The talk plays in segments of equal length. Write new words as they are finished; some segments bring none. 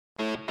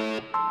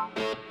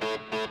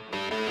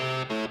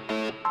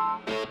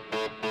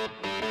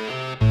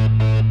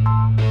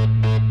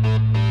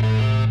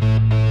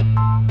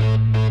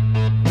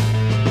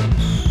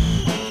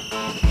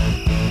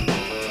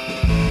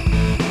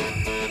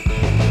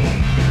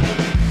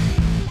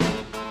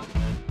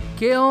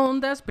¿Qué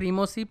ondas,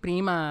 primos y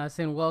primas?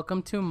 And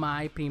welcome to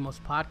My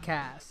Primos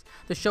Podcast,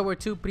 the show where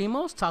two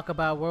primos talk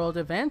about world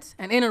events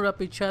and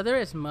interrupt each other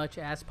as much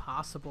as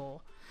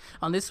possible.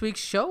 On this week's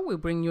show, we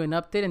bring you an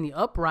update in the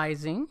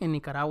uprising in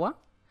Nicaragua.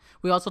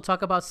 We also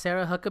talk about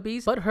Sarah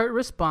Huckabee's butthurt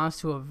response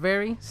to a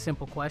very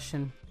simple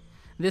question.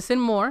 This and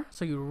more,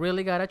 so you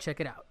really gotta check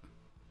it out.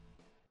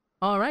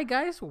 All right,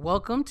 guys,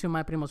 welcome to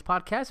My Primos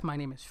Podcast. My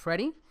name is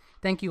Freddie.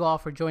 Thank you all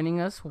for joining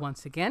us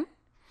once again.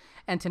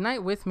 And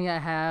tonight with me I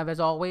have,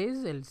 as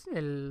always,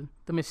 the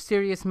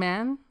mysterious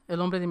man, el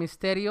hombre de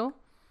misterio.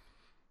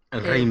 El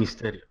Rey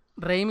Misterio.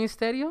 Rey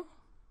Misterio.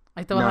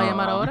 Ahí te vas a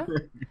llamar ahora.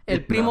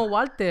 El primo No.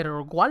 Walter,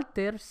 o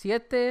Walter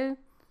 7.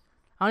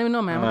 I don't even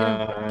know,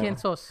 man. ¿Quién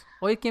sos?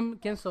 Hoy,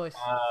 ¿quién sois?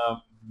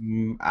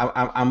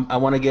 I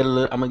want to get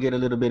I'm gonna get a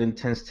little bit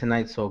intense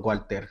tonight, so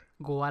Walter.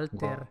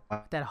 Walter.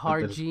 That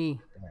hard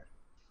G.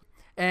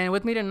 And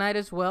with me tonight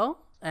as well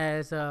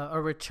as a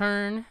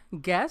return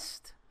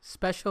guest,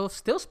 still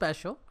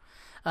special,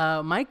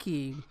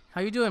 Mikey.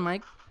 How you doing,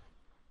 Mike?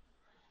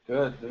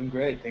 Good, doing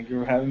great. Thank you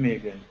for having me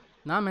again.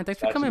 Nah, man, thanks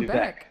for coming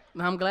back.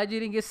 I'm glad you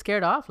didn't get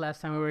scared off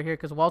last time we were here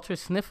because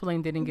Walter's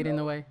sniffling didn't get in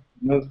the way.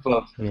 It was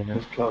close. It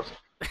was close.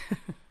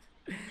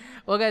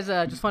 Well, guys,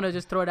 just want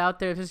to throw it out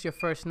there. If this is your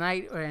first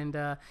night and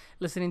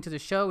listening to the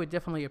show, we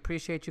definitely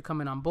appreciate you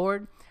coming on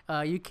board.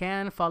 You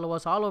can follow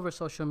us all over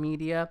social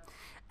media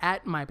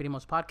at My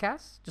Primos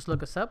Podcast. Just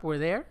look us up. We're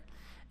there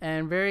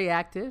and very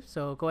active.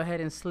 So go ahead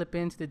and slip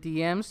into the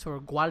DMs or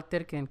Walter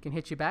can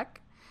hit you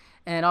back.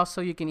 And also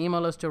you can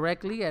email us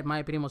directly at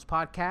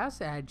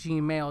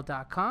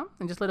myprimospodcast@gmail.com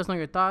and just let us know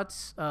your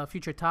thoughts,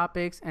 future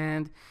topics,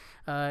 and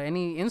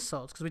any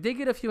insults. Because we did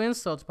get a few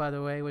insults, by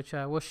the way, which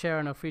we'll share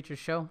on a future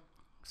show.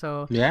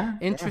 So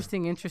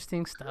interesting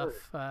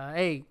stuff.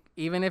 Hey,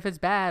 even if it's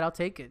bad, I'll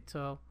take it.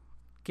 So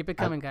keep it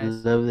coming,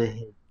 guys. Love the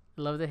hate.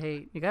 Love the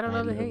hate. You gotta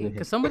love the hate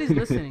because somebody's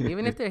listening.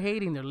 Even if they're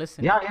hating, they're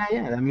listening.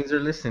 Yeah. That means they're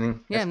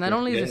listening. Yeah, not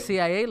only is the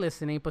CIA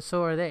listening, but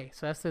so are they.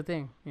 So that's the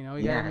thing. You know,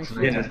 we gotta make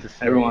sure. Yeah,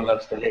 everyone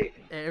loves to hate.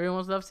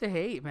 Everyone loves to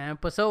hate, man.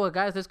 But so,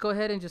 guys, let's go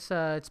ahead and just.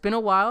 It's been a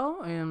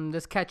while, and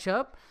let's catch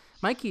up.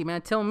 Mikey,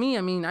 man, tell me.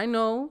 I mean, I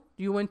know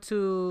you were in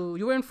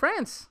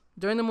France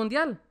during the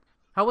Mundial.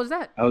 How was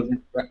that? I was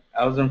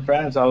in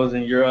France. I was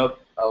in Europe.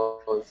 I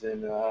was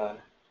in.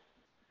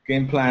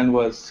 Game plan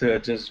was to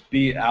just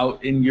be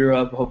out in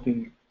Europe,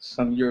 hoping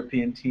some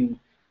European team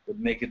would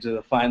make it to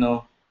the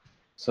final.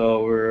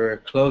 So we're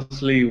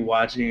closely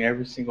watching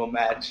every single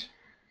match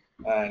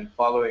and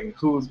following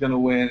who was going to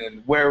win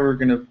and where we're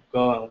going to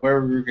go and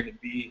where we were going to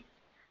be.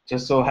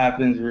 Just so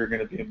happens we were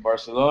going to be in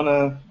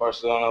Barcelona.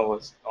 Barcelona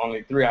was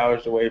only 3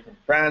 hours away from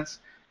France.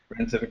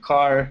 Rented a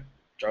car,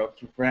 drove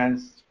to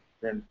France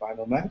for the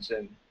final match,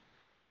 and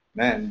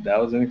man, that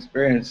was an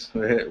experience.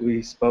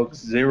 We spoke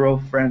zero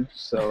French,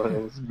 so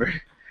it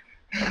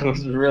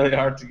was really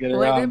hard to get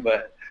around,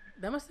 but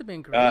that must have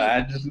been great.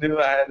 I just knew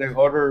I had to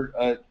order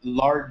a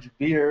large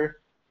beer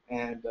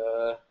and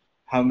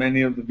how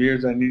many of the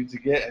beers I needed to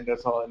get, and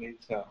that's all I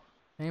needed to know.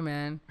 Hey,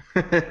 man.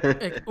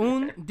 Like,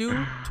 un,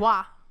 deux,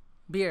 trois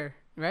beer,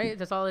 right?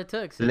 That's all it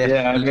took. So.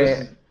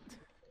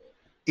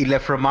 Y le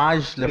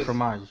fromage. That's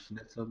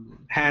all.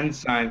 Hand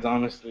signs,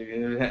 honestly.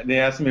 They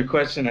asked me a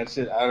question. I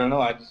said, I don't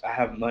know. I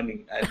have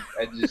money.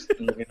 I just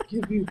I'm going to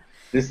give you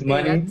this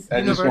money.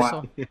 I just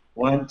want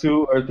 1,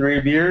 2, or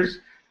 3 beers.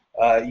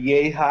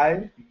 Yay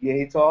high,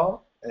 yay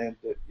tall, and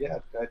I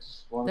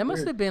just want. That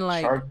must have been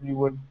like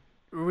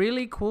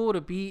really cool to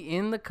be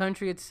in the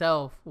country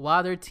itself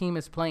while their team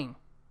is playing.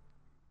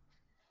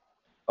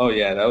 Oh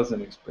yeah, that was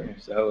an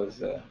experience. That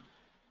was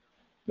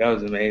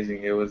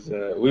amazing. It was.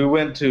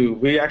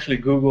 We actually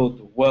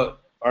Googled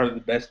what are the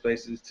best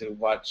places to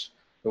watch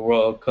the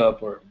World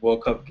Cup or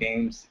World Cup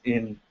games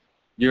in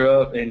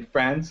Europe, in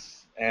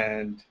France,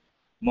 and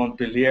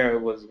Montpellier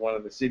was one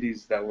of the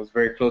cities that was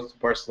very close to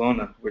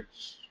Barcelona,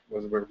 which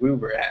was where we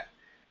were at,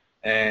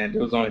 and it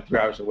was only 3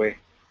 hours away.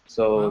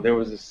 So there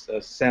was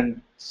a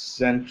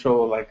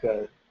central, like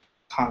a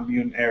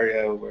commune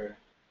area where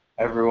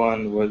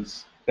everyone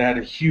was. They had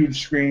a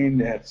huge screen.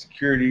 They had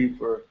security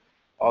for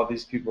all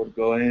these people to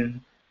go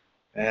in,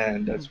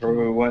 and that's where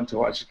we went to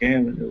watch the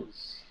game, and it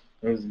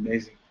was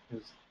amazing.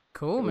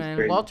 Cool, man.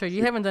 Crazy. Walter,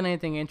 you haven't done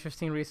anything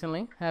interesting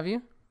recently, have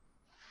you?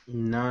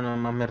 No,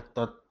 me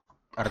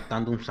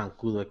hartando un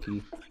zancudo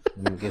aquí.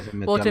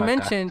 Well, to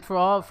mention for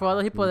all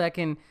the people that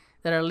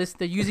are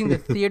listening, using the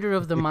theater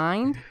of the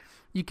mind,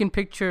 you can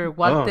picture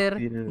Walter.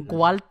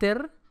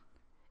 Walter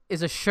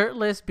is a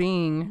shirtless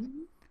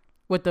being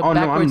with the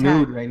backwards hat. I'm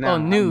nude right now. Oh,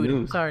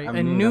 nude. Sorry,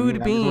 a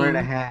nude being. I'm wearing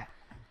a hat.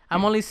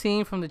 I'm only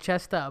seeing from the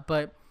chest up,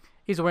 but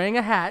he's wearing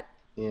a hat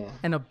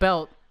and a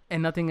belt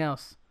and nothing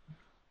else.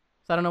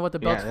 So I don't know what the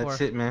belt's for.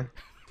 That's it, man.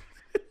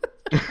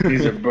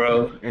 These are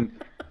bro.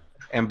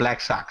 And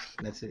black socks.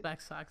 That's it.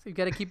 Black socks. You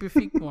got to keep your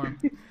feet warm.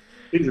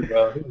 He's a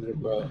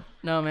bro.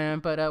 No, man.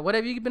 But what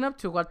have you been up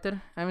to,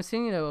 Walter? I haven't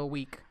seen you in a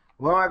week.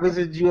 Well, I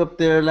visited you up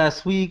there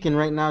last week, and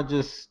right now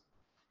just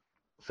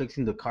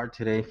fixing the car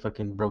today.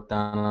 Fucking broke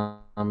down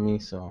on me,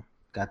 so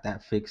got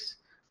that fixed.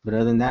 But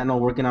other than that, no,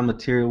 working on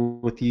material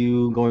with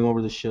you, going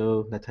over the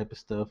show, that type of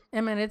stuff.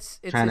 Yeah, man, it's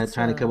trying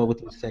to come up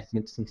with new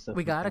segments and stuff.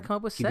 we like gotta that. come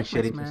up with Keeping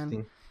shit segments, man.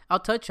 interesting. I'll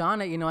touch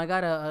on it. You know, I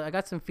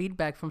got some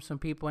feedback from some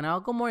people, and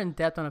I'll go more in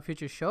depth on a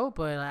future show.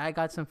 But I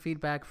got some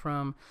feedback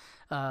from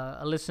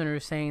a listener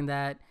saying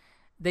that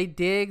they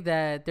dig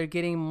that they're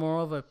getting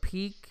more of a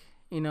peek,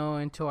 you know,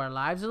 into our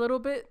lives a little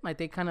bit. Like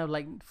they kind of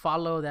like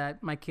follow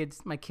that my kid,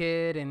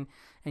 and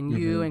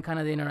you, and kind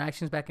of the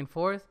interactions back and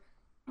forth.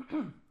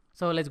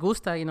 So les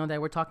gusta, you know,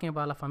 that we're talking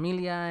about la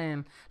familia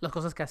and las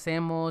cosas que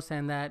hacemos,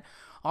 and that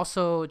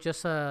also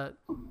just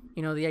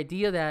you know, the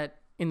idea that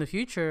in the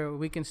future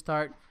we can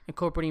start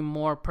incorporating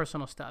more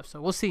personal stuff.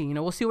 So we'll see, you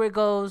know, we'll see where it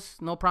goes.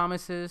 No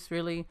promises,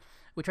 really.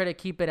 We try to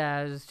keep it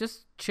as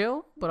just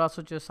chill, but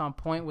also just on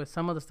point with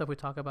some of the stuff we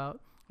talk about.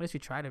 At least we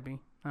try to be.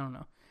 I don't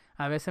know.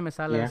 A veces me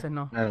sale, a veces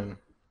no. I don't know.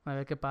 A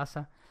ver qué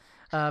pasa.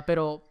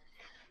 Pero,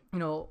 you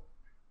know,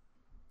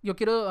 yo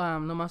quiero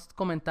nomás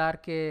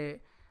comentar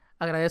que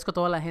agradezco a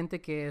toda la gente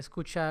que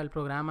escucha el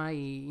programa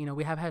y, you know,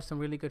 we have had some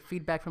really good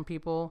feedback from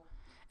people.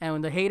 And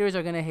when the haters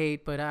are going to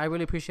hate, but I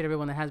really appreciate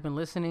everyone that has been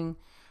listening.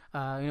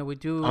 You know, we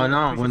do. Oh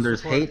no! When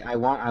there's support. hate, I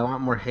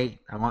want more hate.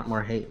 I want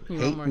more hate.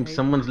 Want more hate?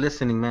 Someone's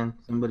listening, man.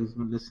 Somebody's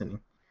listening.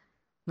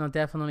 No,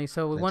 definitely.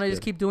 So we That's want to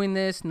just good. keep doing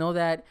this. Know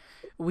that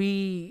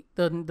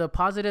the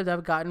positive that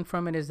I've gotten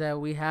from it is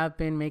that we have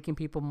been making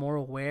people more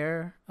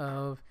aware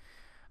of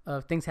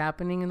things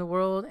happening in the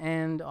world,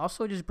 and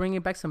also just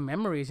bringing back some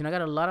memories. You know, I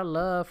got a lot of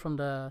love from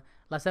the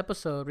last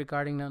episode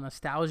regarding the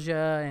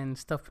nostalgia and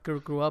stuff we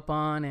grew up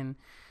on, and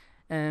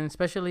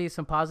especially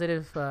some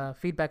positive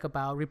feedback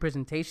about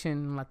representation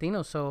in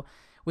Latinos. So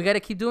we got to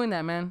keep doing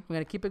that, man. We got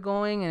to keep it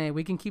going, and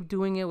we can keep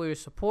doing it with your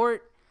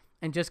support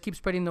and just keep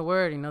spreading the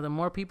word. You know, the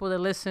more people that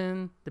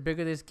listen, the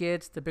bigger this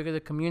gets, the bigger the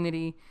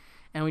community,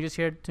 and we're just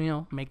here to, you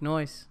know, make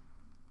noise.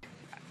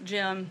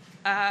 Jim,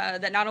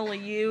 that not only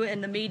you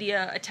and the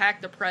media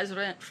attack the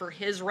president for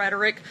his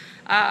rhetoric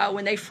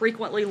when they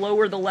frequently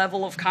lower the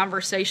level of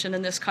conversation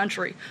in this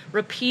country.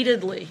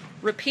 Repeatedly,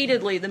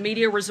 the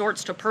media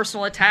resorts to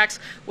personal attacks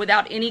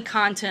without any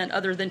content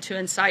other than to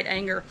incite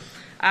anger.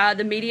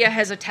 The media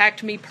has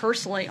attacked me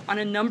personally on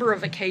a number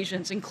of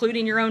occasions,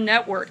 including your own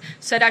network,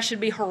 said I should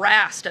be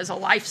harassed as a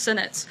life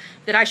sentence,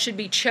 that I should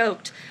be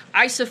choked.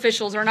 ICE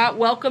officials are not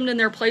welcomed in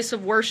their place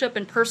of worship,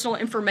 and personal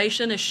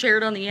information is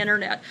shared on the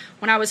internet.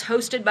 When I was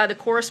hosted by the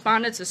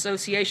Correspondents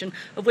Association,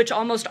 of which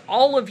almost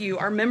all of you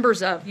are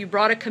members of, you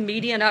brought a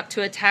comedian up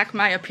to attack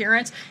my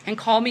appearance and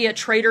call me a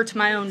traitor to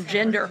my own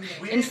gender.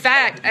 In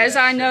fact, as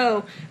I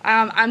know,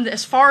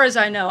 as far as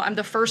I know, I'm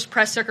the first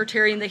press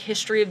secretary in the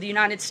history of the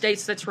United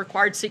States that's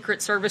required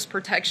Secret Service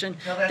protection.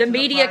 The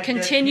media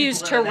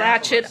continues to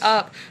ratchet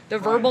up the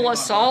verbal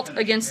assault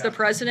against the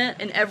president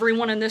and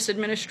everyone in this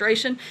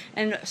administration,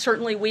 and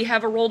certainly we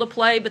have a role to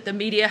play, but the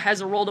media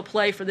has a role to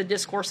play for the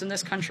discourse in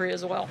this country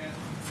as well.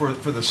 For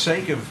the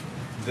sake of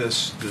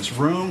this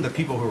room, the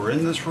people who are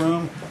in this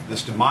room,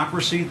 this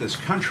democracy, this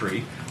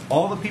country,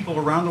 all the people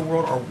around the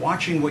world are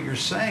watching what you're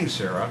saying,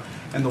 Sarah,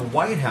 and the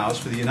White House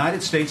for the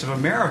United States of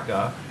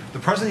America, the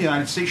President of the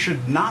United States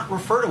should not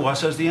refer to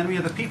us as the enemy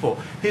of the people.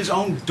 His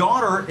own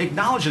daughter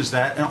acknowledges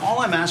that, and all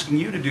I'm asking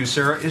you to do,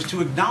 Sarah, is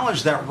to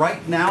acknowledge that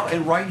right now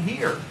and right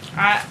here.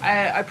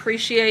 I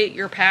appreciate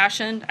your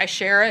passion. I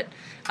share it.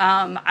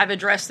 I've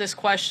addressed this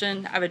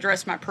question. I've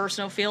addressed my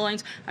personal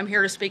feelings. I'm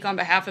here to speak on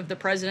behalf of the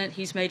president.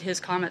 He's made his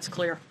comments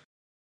clear.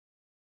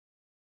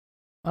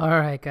 All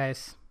right,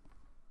 guys.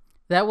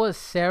 That was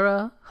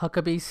Sarah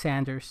Huckabee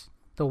Sanders,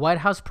 the White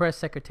House press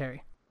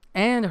secretary,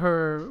 and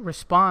her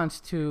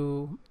response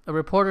to a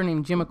reporter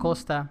named Jim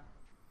Acosta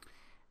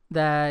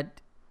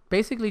that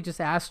basically just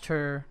asked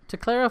her to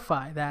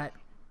clarify that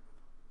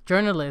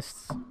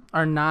journalists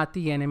are not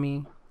the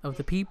enemy of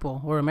the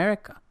people or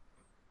America.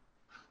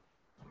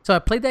 So I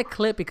played that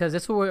clip because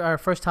that's what our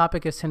first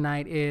topic is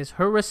tonight, is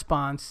her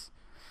response,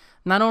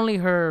 not only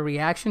her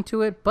reaction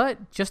to it,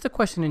 but just the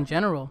question in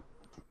general.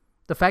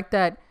 The fact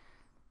that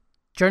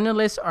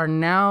journalists are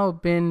now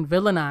been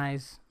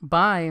villainized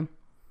by,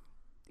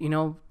 you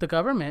know, the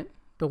government,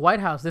 the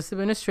White House, this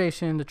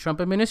administration, the Trump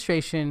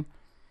administration,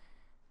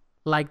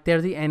 like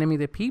they're the enemy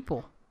of the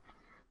people.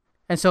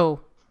 And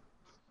so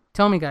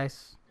tell me,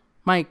 guys,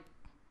 Mike,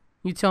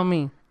 you tell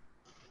me,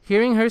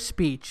 hearing her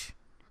speech,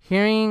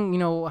 hearing, you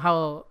know,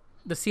 how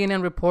the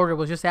CNN reporter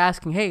was just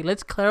asking, hey,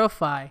 let's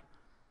clarify.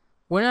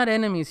 We're not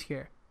enemies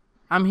here.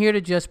 I'm here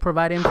to just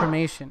provide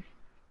information.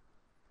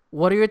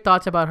 What are your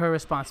thoughts about her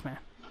response, man?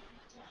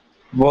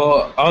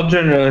 Well, all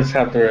journalists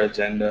have their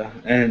agenda,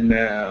 and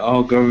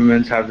all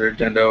governments have their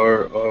agenda,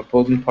 or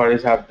opposing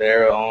parties have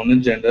their own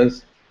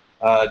agendas.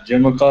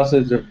 Jim Acosta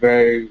is a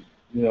very,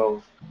 you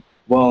know,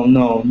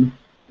 well-known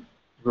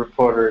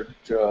reporter,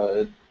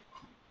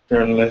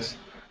 journalist,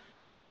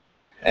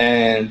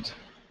 and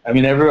I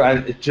mean,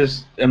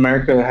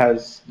 America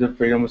has the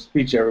freedom of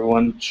speech.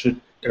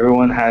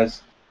 Everyone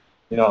has,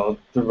 you know,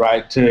 the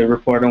right to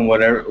report on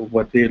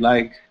what they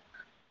like.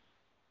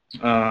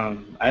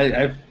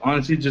 I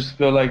honestly just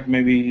feel like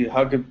maybe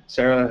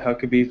Sarah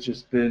Huckabee's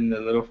just been a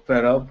little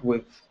fed up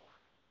with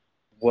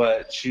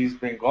what she's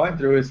been going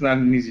through. It's not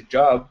an easy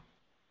job.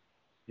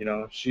 You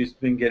know, she's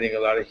been getting a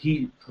lot of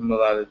heat from a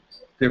lot of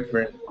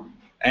different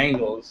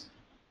angles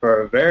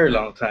for a very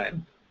long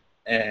time.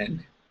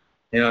 And,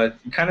 you know, it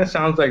kind of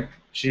sounds like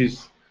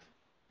she's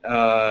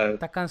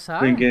Está cansada.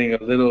 been getting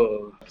a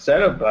little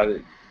upset about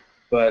it.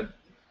 But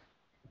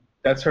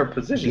that's her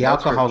position. The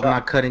That's her alcohol's job.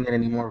 not cutting it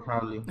anymore,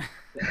 probably.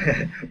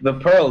 The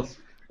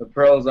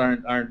pearls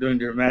aren't doing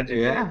their magic.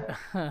 Yeah.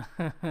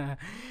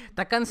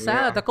 Está cansada.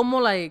 Yeah. Está como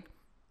like,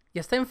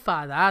 ya está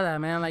enfadada,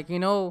 man. Like, you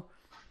know,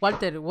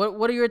 Walter,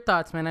 what are your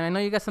thoughts, man? I know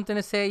you got something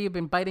to say. You've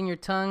been biting your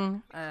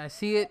tongue. I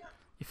see it.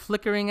 You're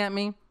flickering at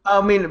me.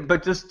 I mean,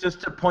 but just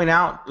to point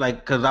out,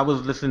 like, because I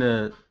was listening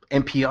to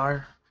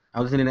NPR.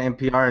 I was listening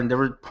to NPR, and they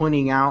were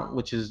pointing out,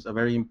 which is a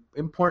very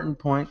important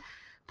point,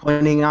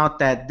 pointing out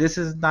that this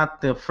is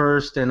not the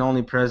first and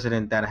only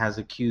president that has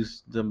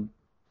accused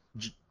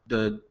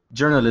the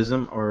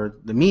journalism or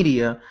the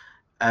media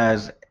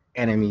as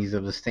enemies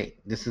of the state.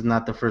 This is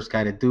not the first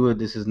guy to do it.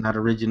 This is not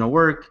original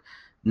work.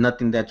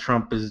 Nothing that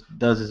Trump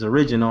does is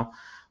original.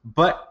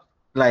 But,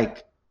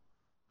 like,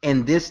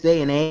 in this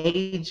day and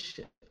age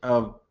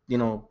of, you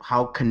know,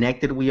 how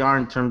connected we are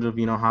in terms of,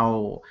 you know,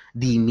 how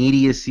the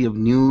immediacy of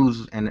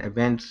news and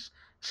events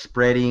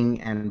spreading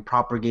and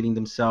propagating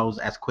themselves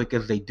as quick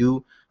as they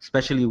do,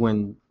 especially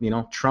when, you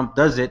know, Trump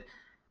does it,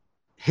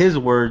 his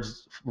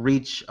words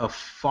reach a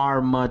far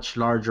much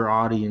larger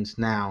audience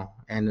now,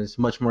 and is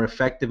much more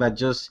effective at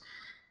just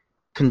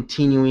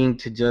continuing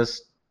to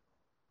just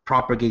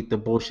propagate the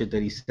bullshit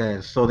that he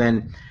says. So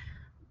then,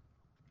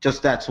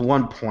 just that's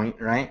one point,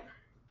 right?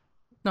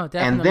 No,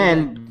 definitely. And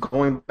then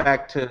going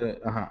back to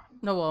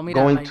No, well, mira.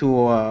 going like,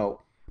 to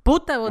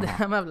Puta, vos,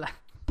 déjame hablar.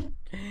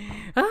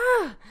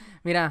 Ah,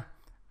 mira,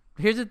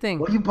 here's the thing.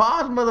 well, you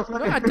pause,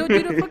 motherfucker. I told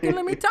you to fucking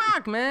let me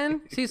talk,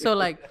 man. See, so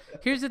like,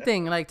 here's the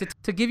thing. Like,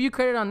 to give you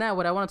credit on that,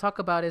 what I want to talk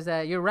about is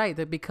that you're right.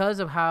 That because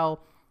of how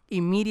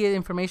immediate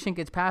information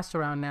gets passed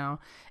around now,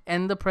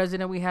 and the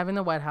president we have in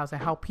the White House,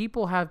 and how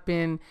people have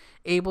been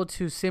able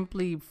to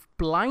simply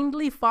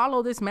blindly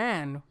follow this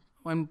man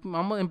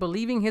and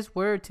believing his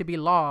word to be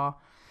law,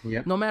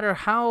 Yep. no matter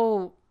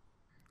how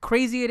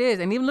crazy it is.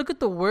 And even look at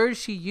the words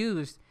she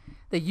used.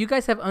 That you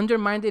guys have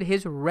undermined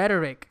his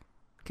rhetoric.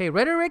 Okay,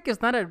 rhetoric is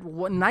not a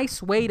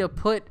nice way to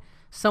put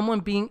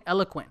someone being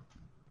eloquent.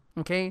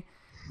 Okay,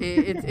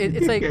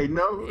 it's like I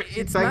know.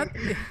 it's like,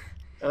 not.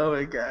 Oh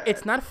my god.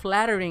 It's not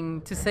flattering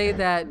to say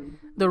that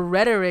the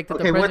rhetoric that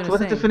the Okay, president what's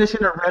the is saying.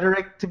 definition of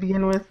rhetoric to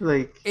begin with?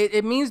 Like,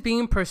 It means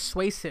being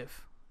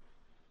persuasive.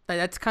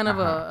 That's kind of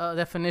a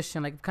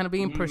definition, like kind of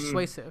being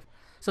persuasive.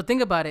 So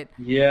think about it.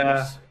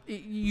 Yeah. You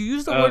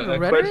use the word A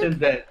rhetoric. question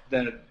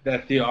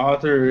that the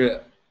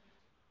author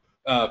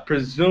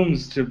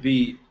presumes to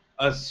be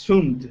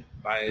assumed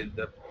by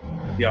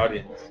the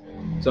audience.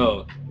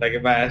 So, like,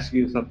 if I ask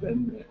you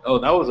something, oh,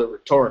 that was a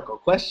rhetorical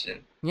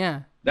question.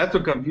 Yeah. That's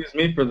what confused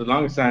me for the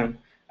longest time.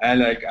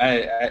 And like,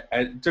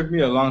 it took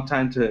me a long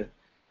time to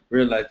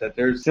realize that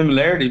there's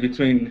similarity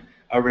between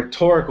a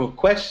rhetorical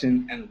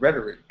question and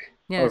rhetoric.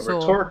 Yeah, A so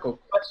rhetorical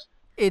question.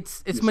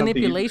 it's something you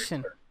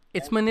manipulation. refer.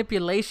 It's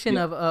manipulation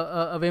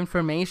of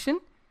information,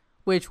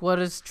 which what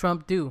does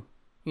Trump do?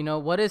 You know,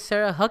 what does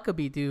Sarah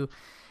Huckabee do?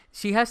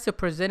 She has to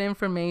present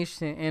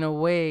information in a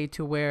way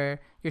to where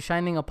you're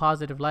shining a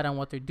positive light on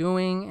what they're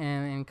doing,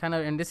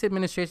 and this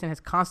administration has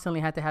constantly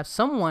had to have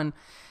someone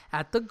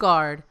at the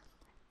guard.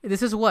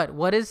 This is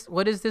what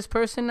is this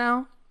person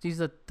now? She's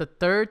the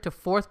third to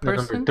fourth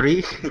person. number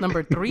 3.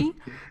 Number 3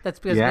 that's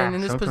been in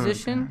this something like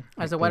position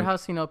that, as I a White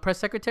think. House, press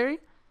secretary.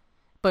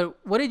 But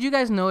what did you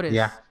guys notice?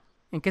 Yeah.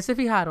 ¿En qué se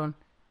fijaron?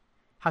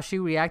 How she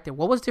reacted.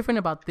 What was different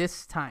about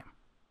this time?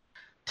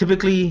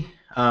 Typically,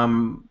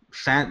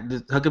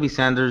 Huckabee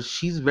Sanders,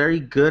 she's very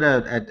good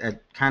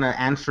at kind of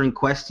answering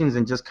questions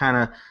and just kind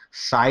of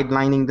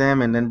sidelining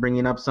them and then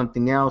bringing up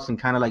something else and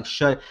kind of like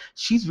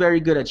she's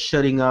very good at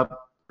shutting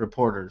up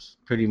reporters,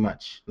 pretty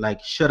much.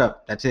 Like, shut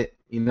up, that's it.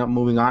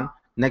 Moving on.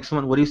 Next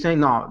one, what are you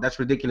saying? No, that's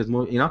ridiculous.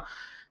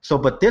 So,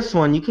 but this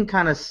one, you can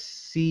kind of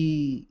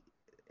see,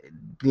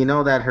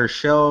 that her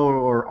shell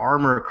or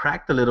armor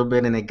cracked a little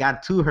bit and it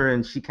got to her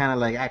and she kind of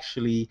like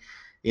actually,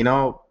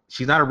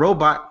 she's not a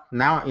robot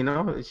now,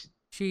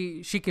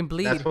 She can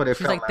bleed. That's what it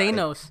She's felt like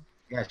Thanos.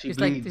 Yeah, She's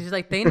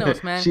like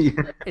Thanos, man.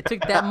 It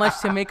took that much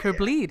to make her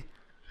bleed.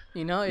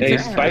 Hey,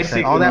 It's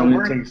Spicy all can that only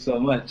work. take so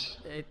much.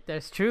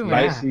 that's true,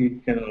 man. Spicy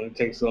can only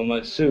take so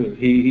much too.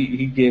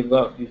 He gave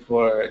up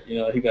before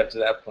he got to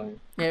that point.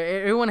 Yeah,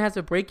 everyone has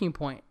a breaking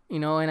point,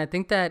 and I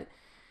think that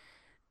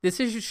this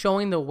is just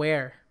showing the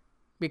wear,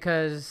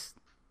 because,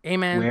 hey,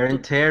 man, wear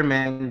and tear,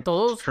 man.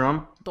 todos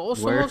Trump.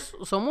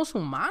 somos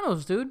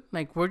humanos, dude.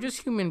 Like, we're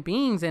just human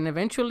beings, and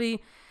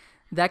eventually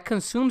that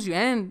consumes you.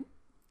 And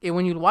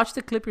when you watch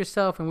the clip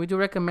yourself, and we do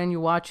recommend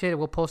you watch it,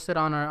 we'll post it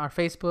on our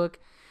Facebook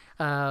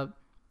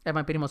at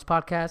My Primos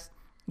Podcast.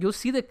 You'll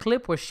see the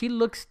clip where she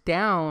looks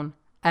down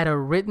at a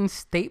written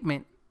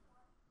statement.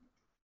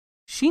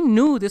 She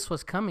knew this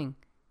was coming.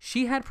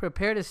 She had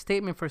prepared a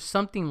statement for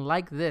something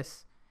like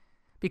this,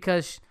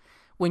 because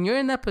when you're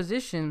in that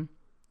position,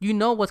 you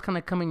know what's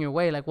gonna come in your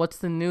way. Like, what's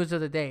the news of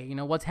the day? You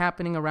know, what's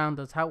happening around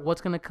us? What's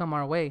gonna come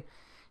our way?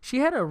 She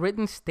had a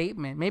written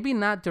statement, maybe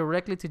not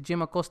directly to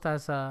Jim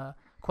Acosta's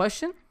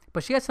question,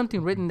 but she had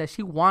something written that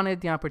she wanted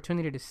the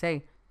opportunity to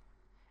say,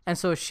 and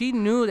so she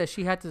knew that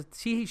she had to.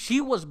 She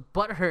was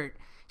butthurt.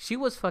 She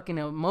was fucking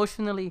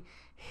emotionally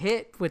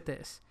hit with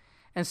this,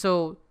 and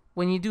so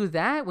when you do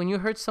that, when you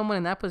hurt someone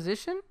in that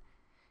position,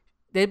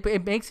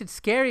 it makes it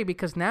scary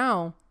because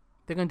now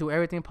they're gonna do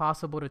everything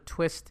possible to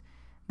twist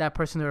that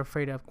person they're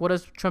afraid of. What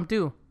does Trump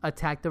do?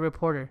 Attack the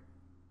reporter,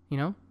 you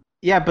know?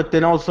 Yeah, but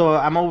then also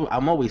I'm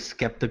always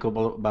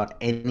skeptical about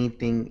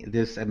anything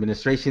this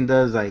administration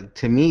does. Like,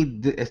 to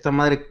me, esta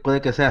madre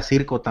puede que sea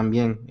circo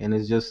también, and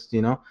it's just,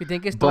 you know. You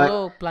think it's But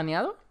todo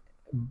planeado?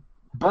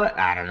 but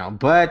I don't know.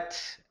 But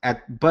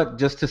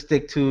just to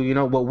stick to, you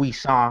know, what we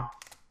saw,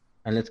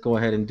 and let's go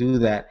ahead and do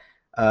that.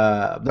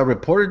 The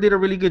reporter did a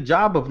really good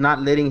job of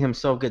not letting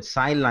himself get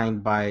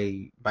sidelined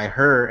by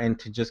her and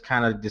to just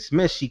kind of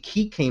dismiss.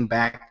 He came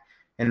back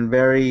and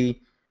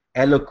very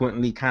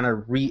eloquently kind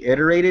of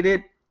reiterated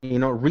it, you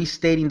know,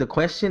 restating the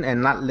question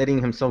and not letting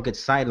himself get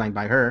sidelined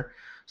by her.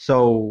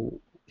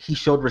 So he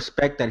showed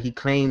respect that she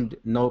claimed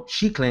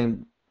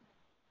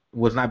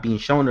was not being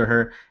shown to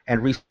her,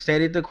 and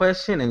restated the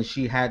question, and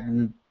she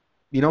had,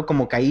 you know,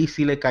 como caí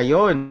si le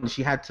cayó, and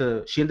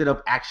she ended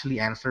up actually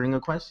answering a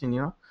question,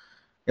 you know.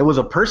 It was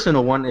a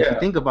personal one. If you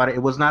think about it,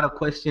 it was not a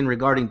question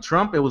regarding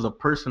Trump. It was a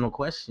personal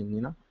question, you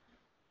know.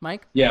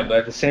 Mike? Yeah, but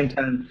at the same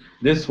time,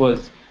 this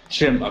was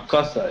Jim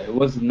Acosta. It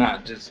was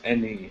not just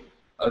any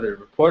other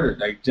reporter.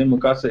 Like, Jim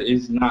Acosta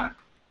is not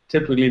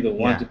typically the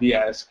one to be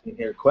asking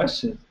her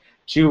questions.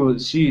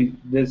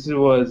 This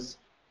was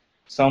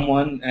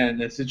someone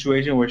and a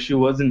situation where she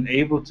wasn't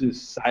able to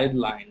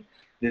sideline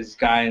this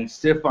guy and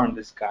stiff arm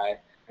this guy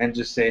and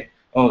just say,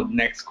 oh,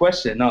 next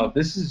question. No,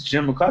 this is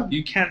Jim Acosta.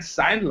 You can't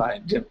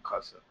sideline Jim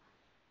Acosta.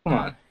 Come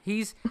on.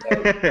 He's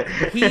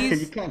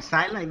You can't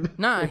sideline.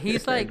 Nah,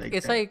 he's like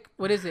it's that. Like,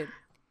 what is it?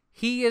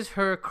 He is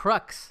her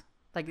crux.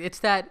 Like, it's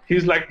that.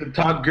 He's like the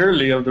Todd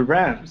Gurley of the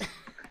Rams.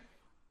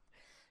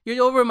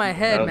 You're over my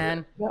head,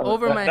 man.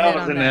 Over my head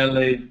on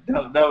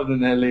that. That was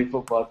an LA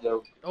football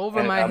joke.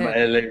 Over my head. I'm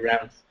an LA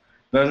Rams.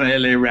 That was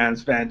an LA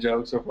Rams fan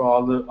joke. So for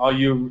all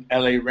you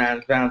LA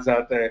Rams fans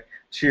out there,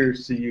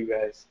 cheers to you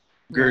guys.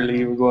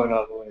 Gurley, we're going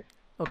all the way.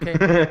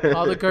 Okay,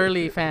 all the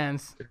Gurley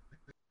fans.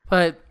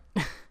 But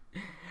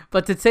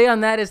to say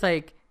on that is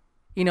like,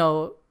 you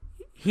know,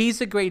 he's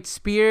a great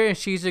spear and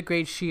she's a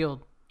great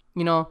shield.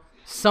 You know,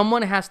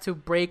 someone has to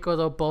break or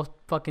they'll both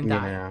fucking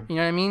die. Yeah. You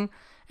know what I mean?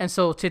 And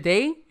so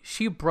today,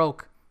 she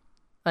broke.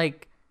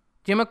 Like,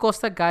 Jim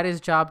Acosta got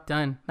his job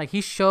done. Like, he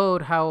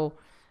showed how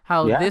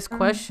this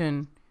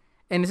question,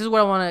 and this is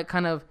what I want to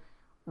kind of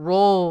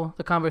roll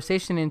the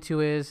conversation into,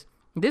 is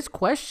this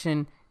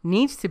question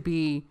needs to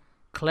be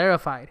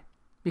clarified,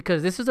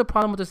 because this is the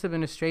problem with this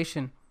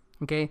administration.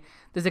 Okay,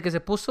 desde que se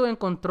puso en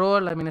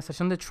control la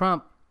administración de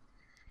Trump,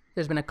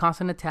 there's been a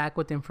constant attack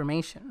with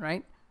information,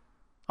 right?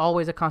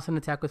 Always a constant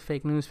attack with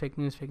fake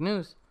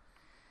news.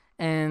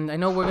 And I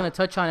know we're going to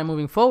touch on it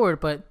moving forward,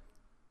 but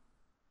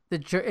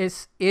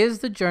is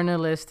the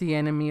journalist the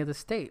enemy of the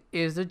state?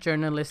 Is the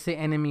journalist the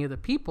enemy of the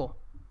people?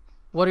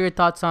 What are your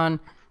thoughts on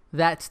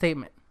that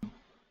statement?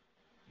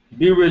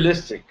 Be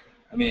realistic.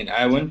 I mean,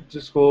 I went to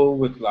school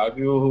with a lot of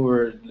people who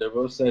were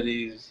liberal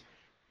studies,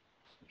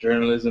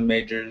 journalism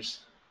majors.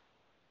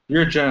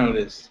 You're a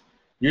journalist.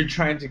 You're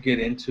trying to get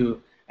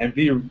into and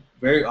be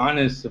very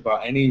honest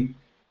about any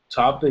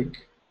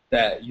topic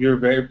that you're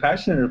very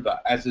passionate about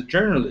as a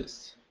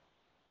journalist.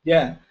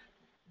 Yeah,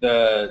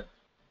 the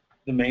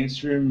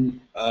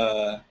mainstream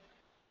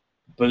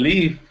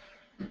belief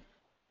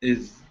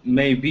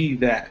may be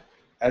that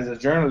as a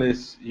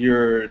journalist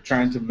you're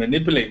trying to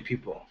manipulate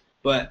people,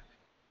 but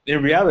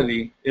in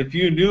reality, if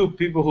you knew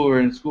people who are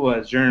in school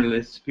as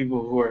journalists,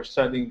 people who are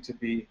studying to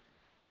be,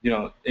 you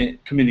know,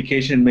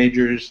 communication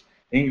majors,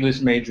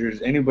 English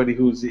majors, anybody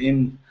who's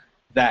in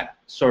that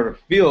sort of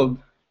field,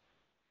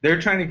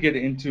 they're trying to get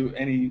into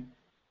any,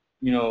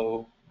 you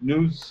know,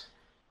 news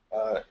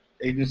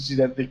agency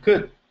that they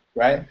could,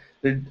 right?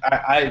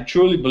 I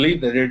truly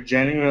believe that they're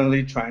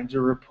genuinely trying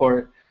to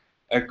report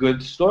a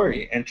good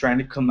story and trying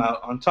to come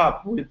out on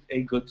top with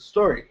a good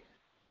story.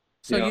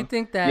 So you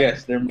think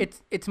that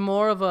it's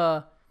more of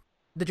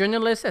the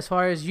journalist, as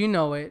far as you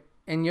know it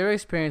and your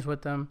experience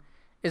with them,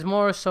 is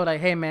more so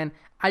like, hey man,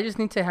 I just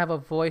need to have a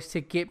voice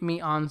to get me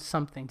on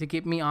something, to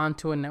get me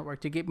onto a network,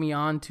 to get me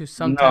onto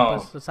some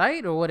type of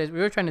site, or what is we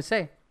were trying to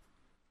say?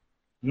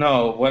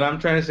 No, what I'm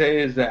trying to say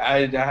is that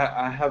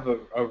I have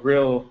a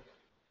real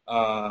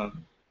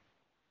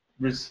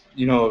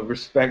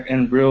respect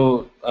and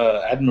real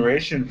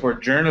admiration for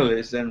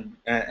journalists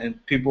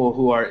and people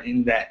who are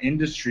in that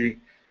industry,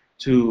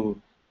 to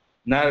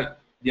not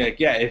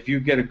if you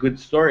get a good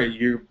story,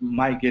 you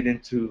might get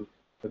into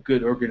a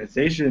good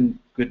organization,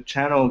 good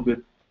channel,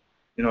 good,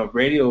 you know,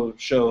 radio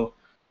show.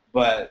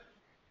 But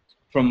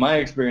from my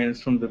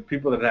experience, from the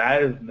people that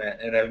I've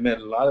met, and I've met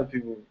a lot of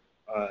people,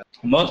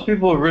 most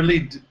people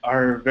really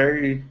are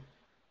very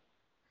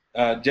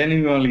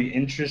genuinely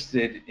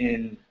interested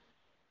in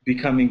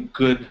becoming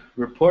good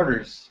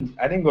reporters.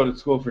 I didn't go to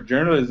school for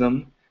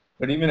journalism,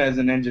 but even as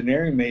an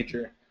engineering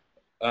major,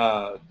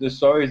 the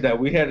stories that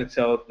we had to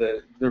tell,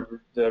 the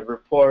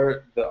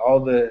report, all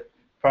the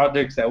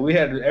projects that we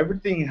had,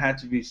 everything had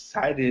to be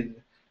cited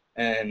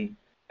and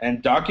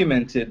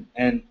documented.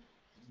 And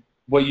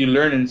what you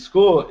learn in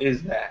school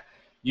is that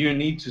you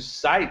need to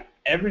cite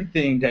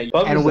everything that you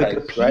publicize. And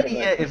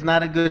Wikipedia right? is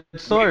not a good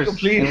source.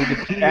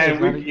 And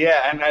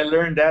I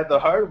learned that the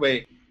hard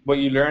way. What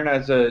you learn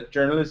as a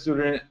journalist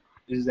student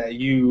is that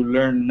you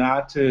learn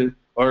not to,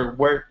 or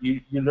where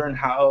you learn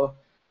how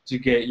to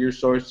get your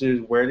sources,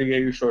 where to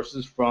get your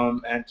sources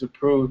from, and to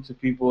prove to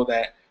people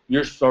that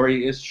your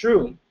story is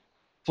true,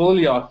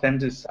 fully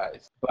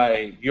authenticized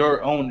by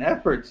your own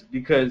efforts.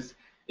 Because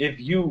if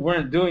you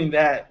weren't doing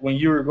that when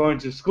you were going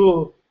to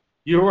school,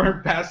 you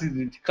weren't passing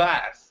the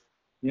class,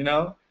 you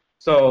know?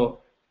 So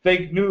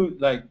fake news,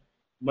 like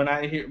when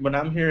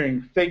I'm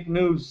hearing fake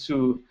news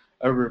to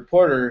a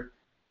reporter,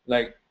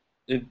 like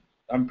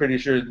I'm pretty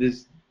sure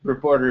this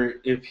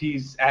reporter, if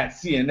he's at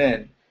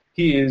CNN,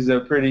 he is a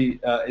pretty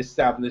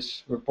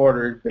established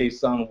reporter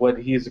based on what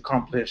he has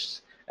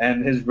accomplished,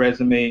 and his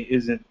resume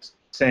isn't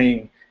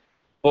saying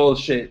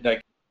bullshit.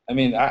 Like, I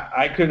mean,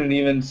 I couldn't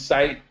even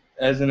cite,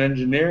 as an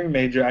engineering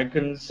major, I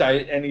couldn't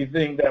cite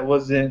anything that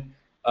wasn't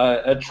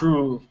a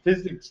true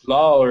physics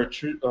law or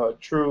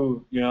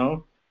true,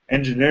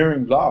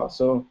 engineering law.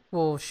 So,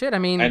 well, shit. I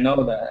mean, I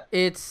know that.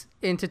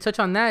 And to touch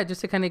on that,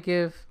 just to kind of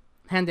give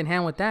hand in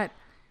hand with that,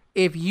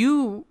 if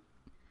you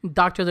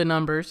doctor the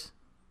numbers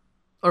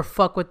or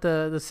fuck with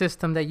the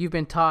system that you've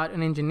been taught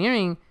in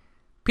engineering,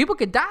 people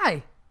could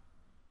die.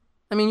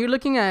 I mean, you're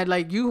looking at,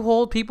 like, you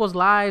hold people's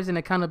lives and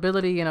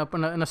accountability in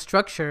a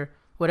structure,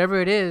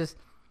 whatever it is.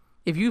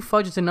 If you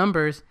fudge the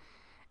numbers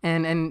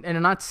and are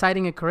not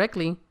citing it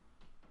correctly,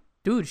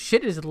 dude,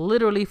 shit is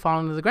literally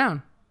falling to the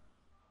ground.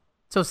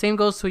 So same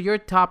goes to your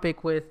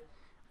topic with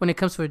when it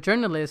comes to a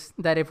journalist,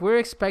 that if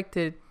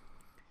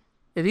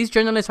these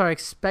journalists are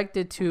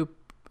expected to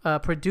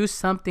produce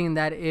something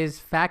that is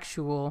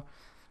factual,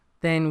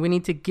 then we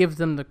need to give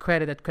them the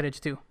credit that credit's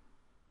due.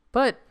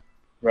 But,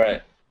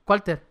 right.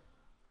 Walter.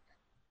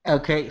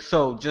 Okay,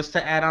 so just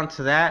to add on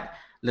to that,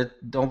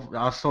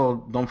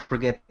 don't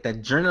forget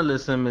that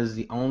journalism is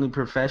the only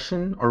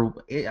profession, or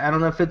I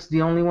don't know if it's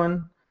the only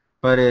one,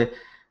 but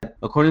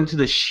according to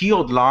the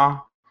Shield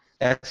Law,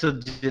 that's a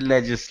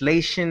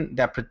legislation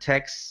that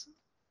protects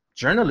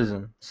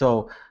journalism.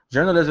 So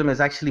journalism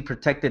is actually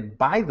protected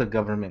by the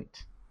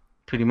government,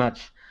 pretty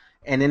much.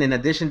 And then in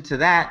addition to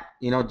that,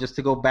 just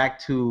to go back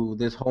to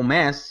this whole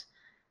mess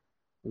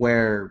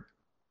where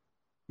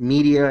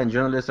media and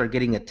journalists are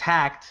getting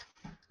attacked,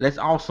 let's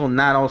also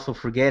not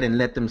forget and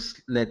let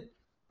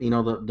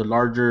the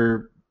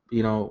larger,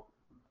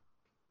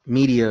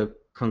 media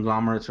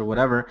conglomerates or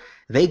whatever,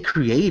 they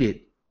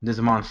created this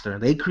monster.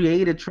 They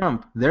created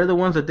Trump. They're the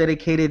ones that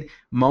dedicated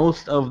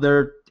most of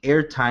their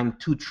airtime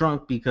to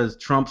Trump because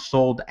Trump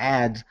sold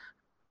ads.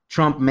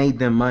 Trump made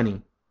them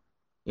money.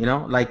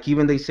 Like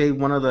even they say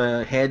one of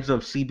the heads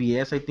of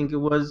CBS, I think it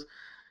was,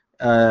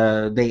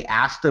 they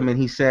asked him and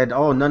he said,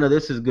 oh, none of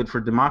this is good for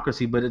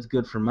democracy, but it's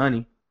good for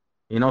money.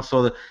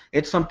 So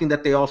it's something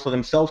that they also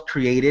themselves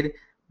created,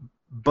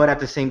 but at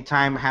the same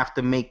time have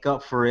to make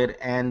up for it.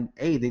 And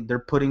hey,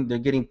 they're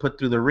getting put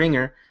through the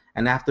ringer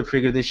and have to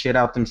figure this shit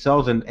out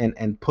themselves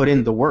and put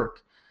in the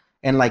work.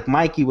 And like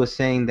Mikey was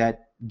saying,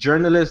 that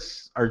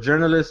journalists are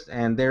journalists,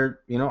 and they're,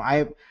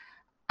 I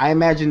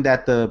imagine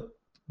that the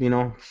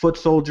foot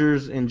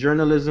soldiers in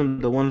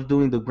journalism, the ones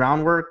doing the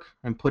groundwork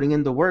and putting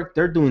in the work,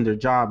 they're doing their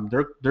job.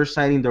 They're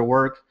citing their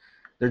work.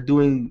 They're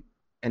doing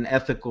an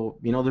ethical,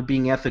 they're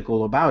being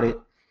ethical about it.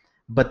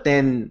 But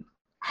then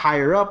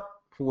higher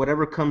up,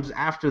 whatever comes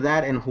after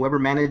that, and whoever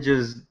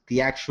manages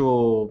the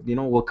actual,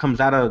 what comes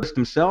out of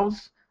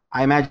themselves,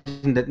 I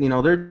imagine that,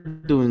 they're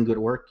doing good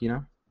work,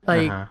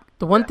 Like,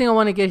 the one thing I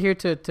want to get here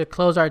to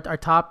close our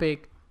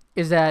topic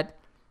is that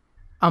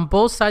on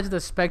both sides of the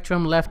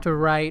spectrum, left or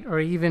right, or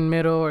even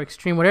middle or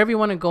extreme, whatever you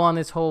want to go on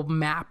this whole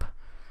map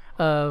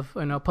of,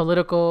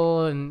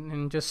 political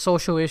and just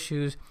social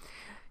issues,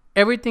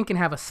 everything can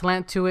have a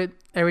slant to it.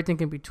 Everything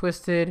can be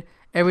twisted.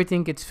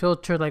 Everything gets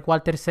filtered, like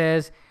Walter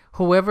says.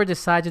 Whoever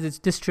decides its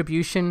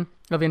distribution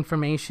of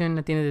information,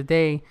 at the end of the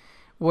day,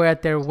 we're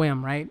at their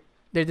whim, right?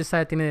 They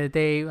decide at the end of the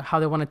day how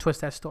they want to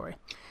twist that story.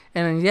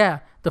 And then, yeah,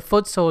 the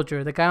foot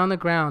soldier, the guy on the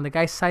ground, the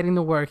guy citing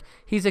the work,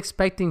 he's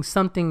expecting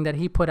something that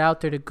he put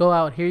out there to go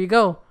out. Here you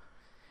go.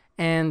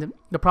 And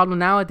the problem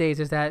nowadays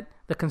is that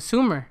the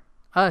consumer,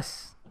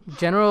 us,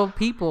 general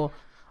people,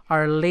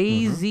 are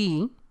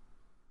lazy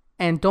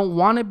and don't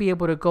want to be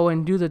able to go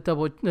and do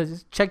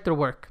check their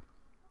work.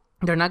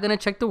 They're not going to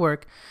check the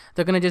work.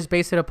 They're going to just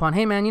base it upon,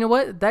 hey, man, you know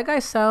what? That guy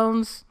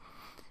sounds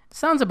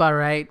about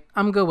right.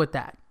 I'm good with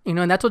that.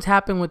 And that's what's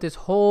happened with this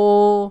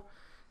whole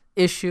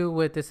issue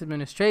with this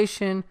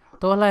administration.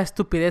 Todas las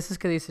estupideces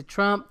que dice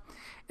Trump.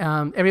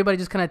 Everybody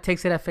just kind of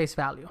takes it at face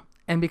value.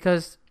 And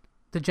because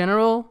the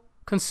general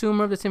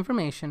consumer of this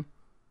information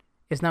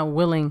is not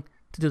willing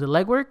to do the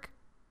legwork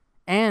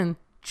and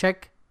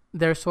check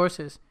their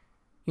sources.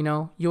 You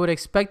know, you would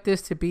expect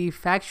this to be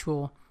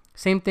factual.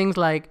 Same things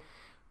like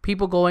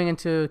people going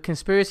into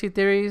conspiracy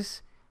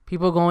theories,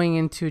 people going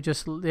into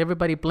just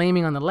everybody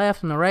blaming on the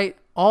left and the right.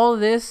 All of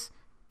this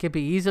could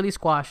be easily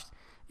squashed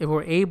if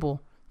we're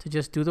able to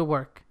just do the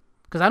work.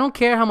 Because I don't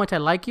care how much I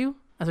like you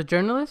as a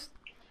journalist.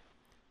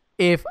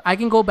 If I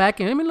can go back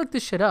and let me look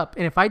this shit up,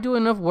 and if I do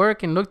enough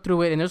work and look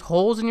through it and there's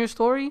holes in your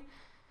story,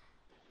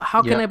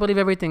 how can I believe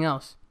everything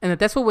else? And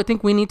that's what we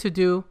think we need to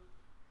do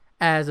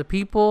as a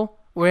people.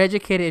 We're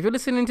educated. If you're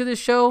listening to this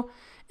show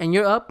and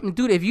you're up,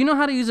 dude, if you know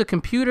how to use a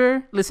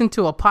computer, listen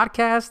to a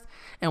podcast,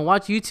 and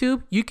watch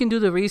YouTube, you can do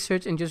the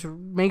research and just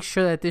make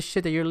sure that this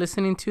shit that you're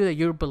listening to, that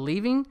you're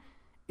believing,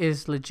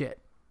 is legit.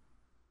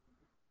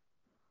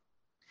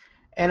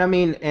 And I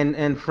mean,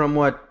 and from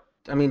what,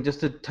 I mean, just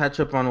to touch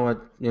up on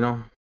what, you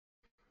know,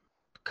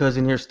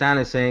 cousin here, Stan,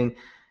 is saying,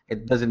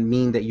 it doesn't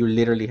mean that you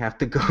literally have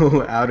to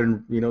go out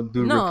and, you know,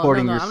 do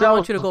reporting yourself. I don't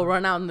want you to go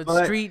run out in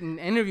the street and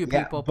interview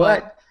people.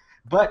 But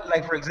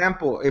like, for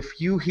example, if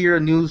you hear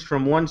news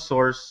from one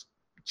source,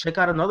 check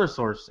out another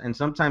source. And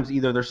sometimes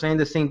either they're saying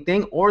the same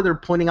thing or they're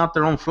pointing out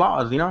their own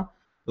flaws, you know?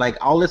 Like,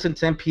 I'll listen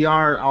to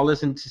NPR, I'll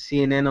listen to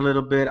CNN a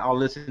little bit, I'll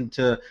listen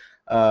to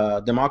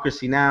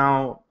Democracy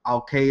Now!,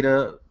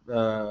 Al-Qaeda.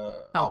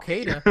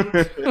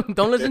 Al-Qaeda?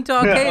 Don't listen to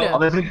Al-Qaeda. I'll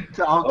listen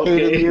to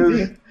Al-Qaeda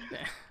news.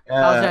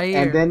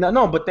 And then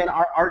but then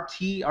our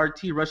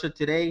RT Russia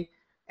Today,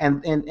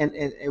 and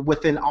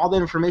within all the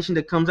information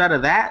that comes out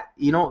of that,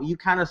 you know, you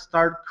kind of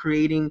start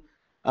creating,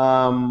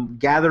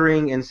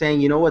 gathering and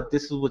saying, you know what,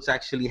 this is what's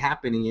actually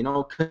happening, you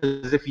know,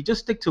 because if you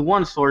just stick to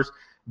one source,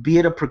 be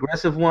it a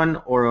progressive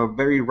one or a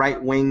very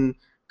right-wing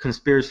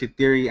conspiracy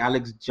theory,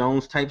 Alex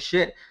Jones type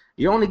shit,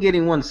 you're only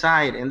getting one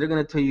side, and they're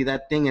gonna tell you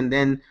that thing, and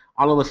then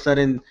all of a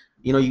sudden,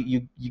 you know,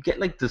 you get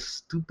like the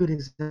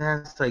stupidest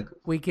ass, like,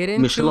 we get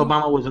into Michelle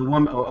Obama was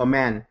a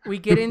man. We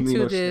get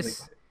into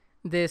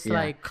this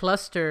like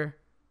cluster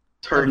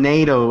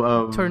tornado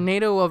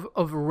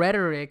of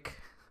rhetoric,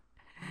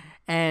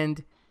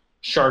 and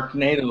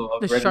Sharknado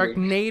of the rhetoric.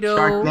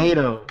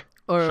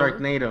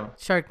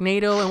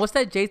 Sharknado, and what's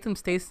that Jason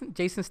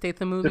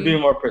Statham movie? To be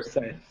more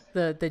precise,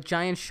 the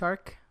giant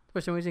shark.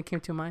 For some reason, it came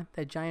to mind,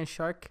 that giant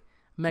shark.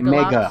 The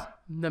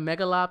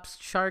Megalops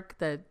shark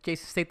that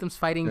Jason Statham's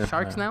fighting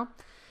sharks now.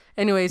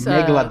 Anyways,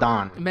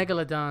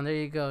 Megalodon. There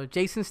you go.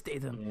 Jason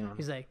Statham. Yeah.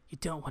 He's like, you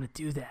don't want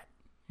to do that,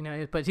 you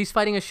know. But he's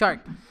fighting a shark.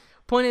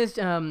 Point is,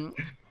 you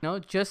know,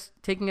 just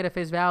taking it at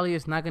face value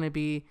is not going to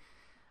be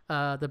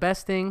the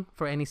best thing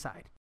for any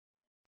side.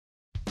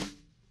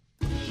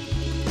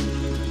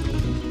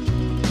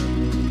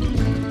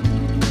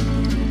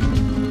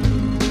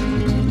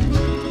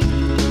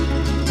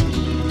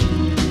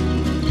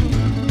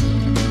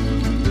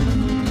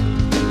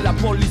 La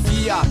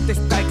policía te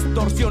está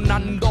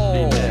extorsionando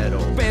dinero,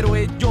 pero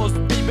ellos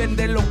viven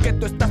de lo que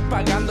tú estás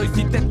pagando. Y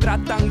si te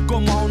tratan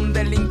como a un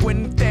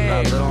delincuente,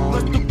 ladrón, no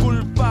es tu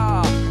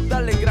culpa.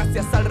 Dale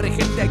gracias al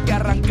regente. Hay que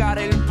arrancar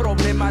el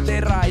problema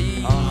de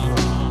raíz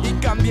y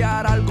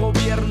cambiar al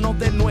gobierno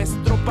de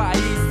nuestro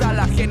país. A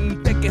la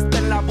gente que está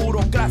en la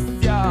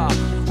burocracia,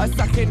 a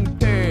esa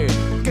gente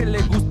que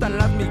le gustan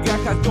las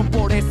migajas. Yo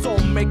por eso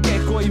me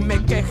quejo y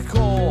me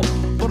quejo,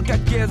 porque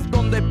aquí es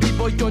donde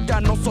vivo y yo ya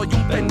no soy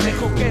un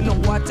pendejo que no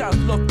guachas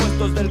los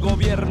puestos del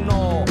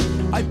gobierno.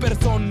 Hay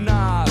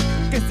personas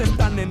que se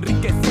están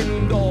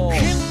enriqueciendo,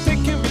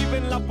 gente que vive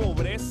en la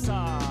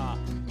pobreza.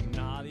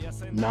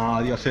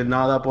 Nadie hace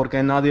nada porque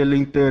a nadie le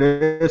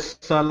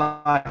interesa.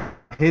 La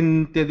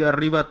gente de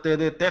arriba te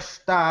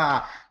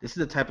detesta. This is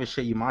the type of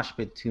shit you mosh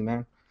pit to,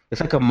 man. It's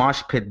like a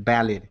mosh pit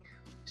ballad.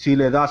 Si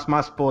le das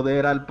más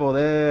poder al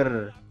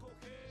poder.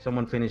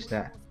 Someone finish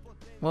that.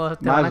 Well,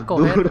 te van a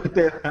coger.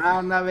 Te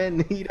van a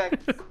venir a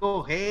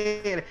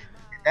coger.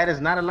 That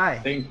is not a lie.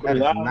 That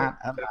is not a lie.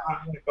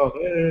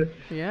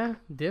 Yeah,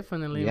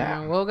 definitely,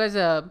 man. Well, guys,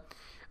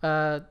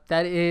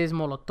 that is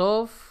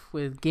Molotov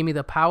with "Give Me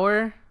the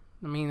Power."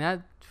 I mean,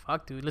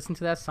 dude. Listen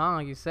to that song,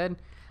 like you said,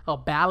 a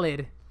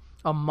ballad,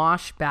 a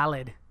mosh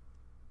ballad,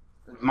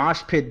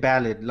 mosh pit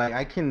ballad. Like,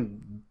 I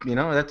can, you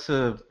know, that's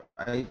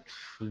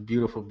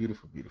beautiful.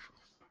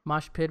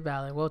 Mosh pit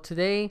ballad. Well,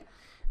 today,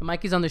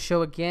 Mikey's on the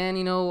show again,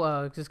 you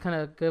know, just kind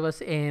of give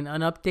us an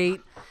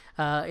update.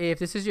 If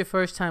this is your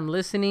first time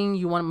listening,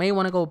 you may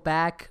want to go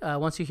back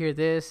once you hear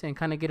this and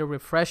kind of get a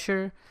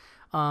refresher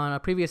on a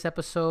previous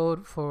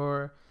episode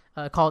for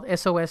called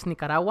SOS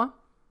Nicaragua.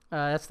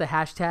 That's the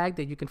hashtag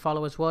that you can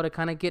follow as well to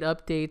kind of get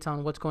updates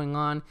on what's going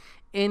on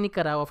in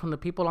Nicaragua from the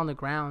people on the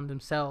ground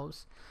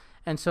themselves.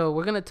 And so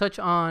we're going to touch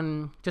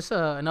on just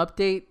an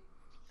update,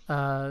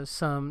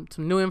 some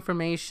new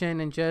information,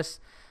 and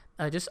just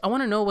I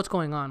want to know what's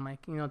going on,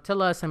 Mike. You know,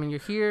 tell us. I mean, you're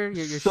here,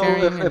 you're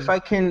sharing. So if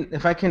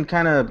I can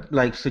kind of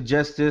like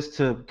suggest this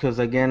because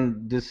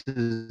again, this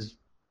is,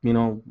 you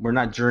know, we're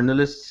not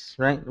journalists,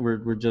 right?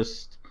 We're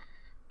just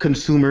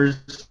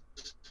consumers,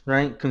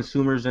 right?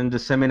 Consumers and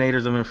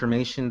disseminators of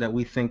information that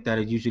we think that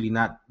is usually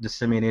not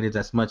disseminated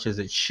as much as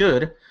it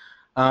should.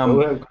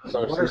 What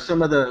are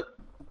some of the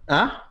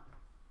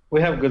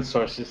We have good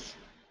sources.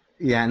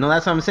 Yeah, no,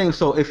 that's what I'm saying.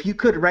 So if you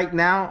could right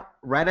now,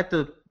 right at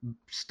the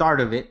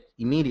start of it,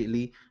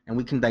 immediately, and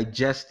we can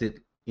digest it,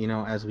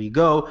 as we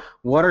go.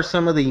 What are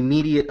some of the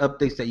immediate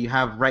updates that you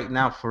have right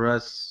now for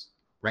us,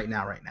 right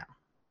now?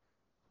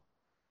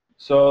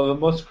 So the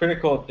most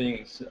critical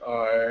things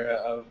are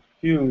a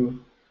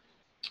few.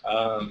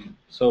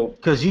 So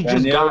Because you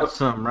just got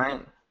some, right?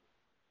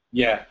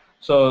 Yeah.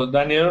 So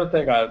Daniel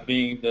Ortega,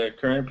 being the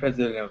current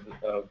president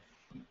of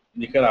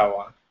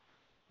Nicaragua,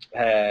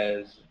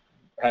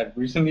 had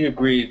recently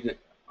agreed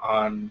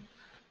on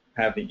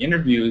having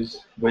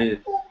interviews with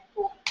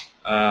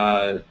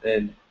a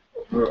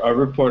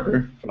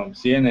reporter from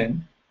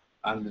CNN,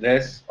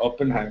 Andres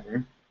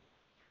Oppenheimer.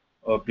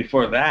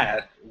 Before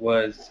that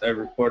was a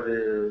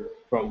reporter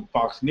from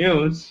Fox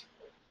News,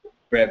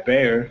 Brett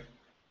Baer,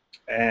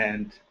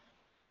 and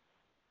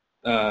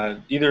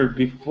either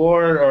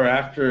before or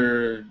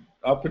after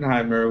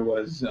Oppenheimer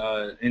was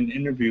an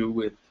interview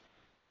with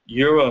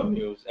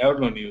Euronews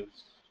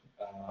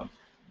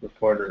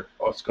reporter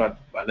Oscar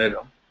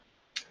Valero.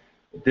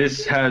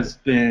 This has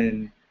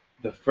been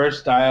the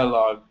first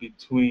dialogue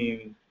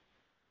between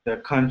the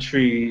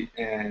country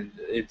and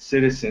its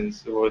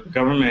citizens, or the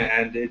government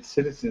and its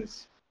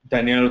citizens.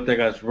 Daniel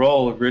Ortega's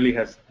role really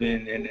has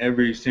been in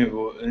every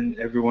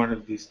one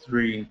of these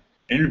three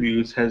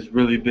interviews has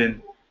really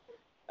been,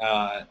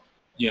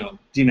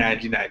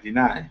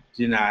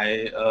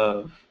 deny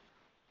of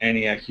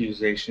any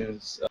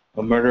accusations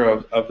of murder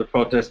of the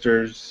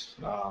protesters,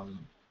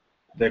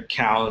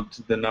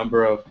 the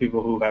number of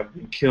people who have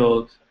been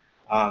killed,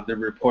 the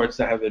reports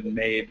that have been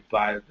made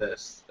by the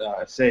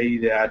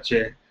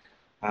CIDH,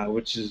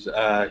 which is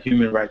a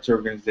human rights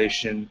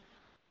organization.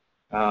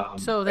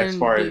 So then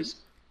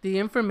the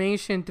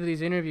information through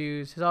these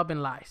interviews has all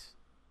been lies.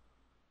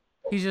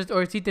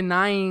 Or is he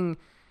denying?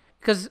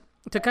 Because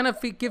to kind of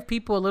give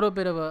people a little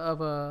bit of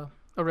a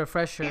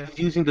refresher. He's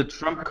using the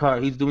Trump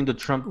card. He's doing the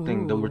Trump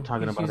thing that we're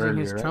talking about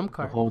earlier, right? Trump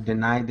card. The whole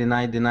deny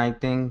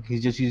thing.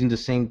 He's just using the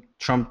same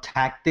Trump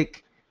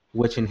tactic,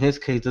 which in his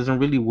case doesn't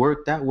really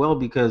work that well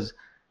because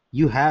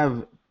you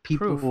have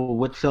people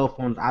with cell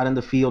phones out in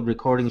the field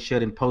recording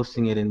shit and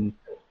posting it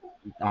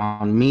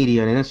on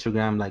media and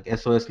Instagram like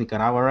SOS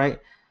Nicaragua, right?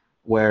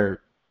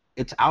 Where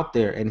it's out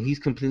there and he's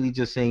completely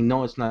just saying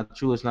no, it's not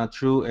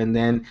true, and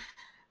then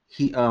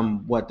he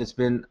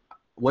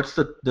what's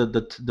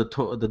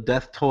the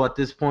death toll at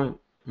this point,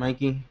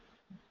 Mikey?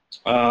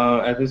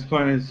 At this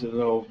point it's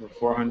over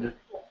 400.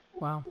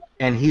 Wow.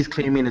 And he's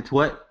claiming it's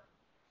what?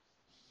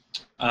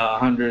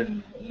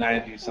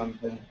 190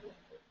 something.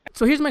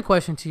 So here's my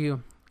question to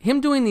you.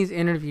 Him doing these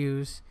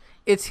interviews,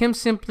 it's him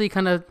simply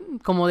kind of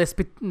como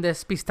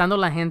despistando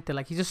la gente.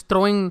 Like he's just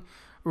throwing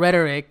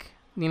rhetoric,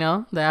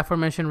 the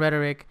aforementioned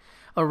rhetoric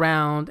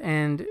around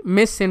and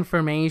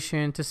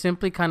misinformation to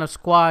simply kind of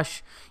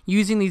squash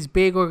using these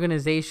big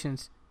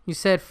organizations. You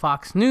said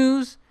Fox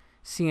News,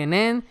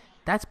 CNN,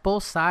 that's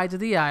both sides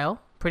of the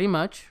aisle, pretty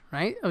much,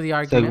 right? Of the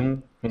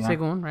argument.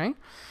 Según, right?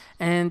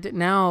 And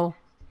now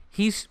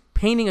he's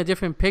painting a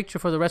different picture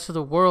for the rest of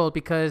the world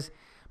because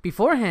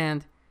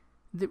beforehand,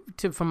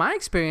 from my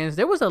experience,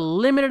 there was a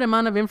limited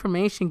amount of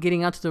information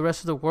getting out to the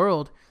rest of the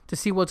world to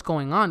see what's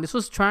going on. This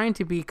was trying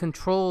to be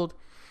controlled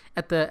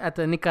at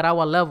the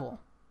Nicaragua level,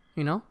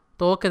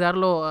 todo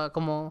quedarlo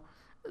como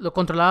lo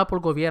controlaba por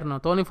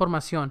gobierno, toda la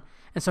información.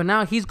 And so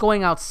now he's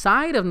going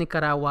outside of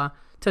Nicaragua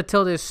to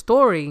tell this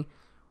story,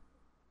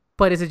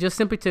 but is it just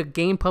simply to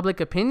gain public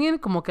opinion?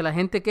 Como que la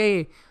gente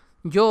que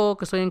yo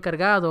soy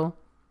encargado,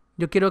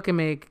 yo quiero que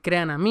me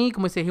crean a mí,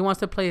 como say he wants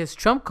to play his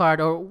Trump card,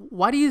 or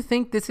why do you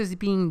think this is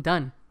being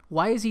done?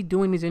 Why is he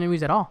doing these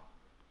interviews at all?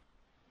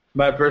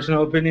 My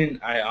personal opinion,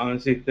 I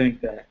honestly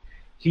think that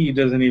he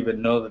doesn't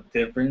even know the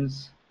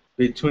difference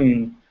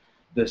between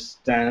the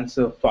stance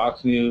of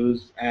Fox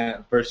News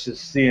versus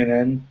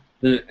CNN,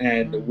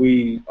 and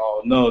we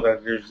all know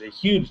that there's a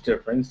huge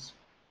difference.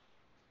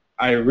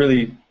 I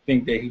really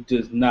think that he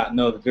does not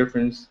know the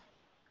difference.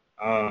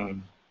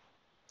 And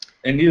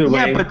either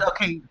way, yeah, but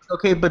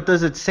okay, but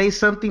does it say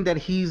something that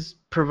he's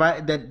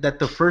that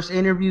the first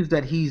interviews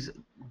that he's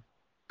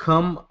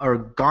come or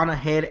gone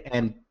ahead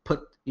and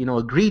put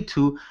agreed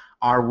to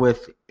are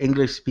with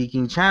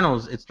English-speaking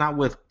channels? It's not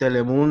with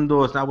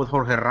Telemundo. It's not with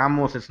Jorge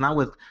Ramos. It's not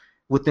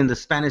within the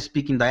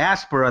Spanish-speaking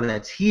diaspora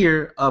that's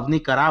here of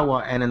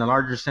Nicaragua, and in a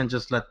larger sense,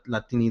 just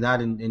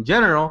Latinidad in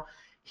general.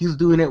 He's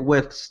doing it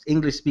with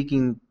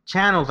English-speaking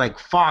channels like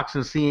Fox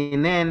and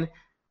CNN,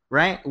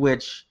 right?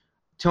 Which,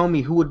 tell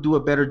me, who would do a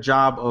better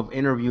job of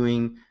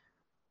interviewing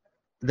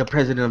the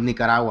president of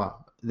Nicaragua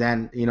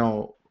than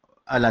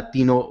a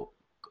Latino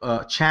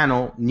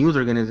channel, news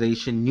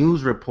organization,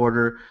 news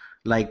reporter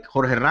like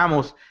Jorge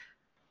Ramos,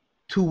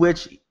 to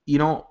which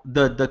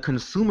the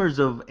consumers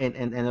of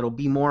and it'll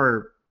be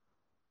more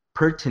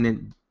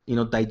pertinent,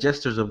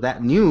 digesters of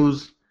that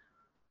news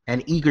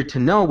and eager to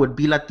know would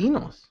be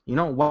Latinos.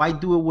 Why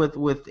do it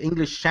with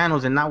English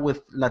channels and not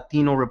with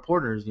Latino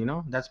reporters?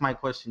 That's my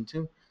question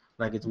too.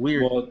 Like, it's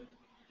weird.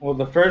 Well,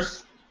 the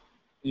first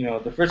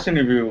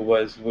interview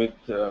was with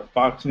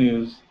Fox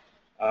News,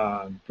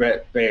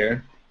 Brett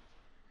Baer.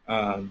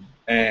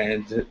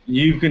 And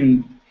you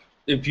can,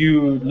 if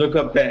you look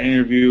up that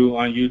interview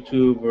on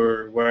YouTube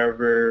or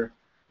wherever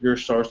your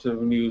source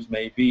of news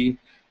may be,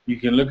 you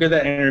can look at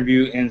that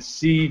interview and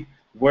see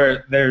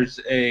where there's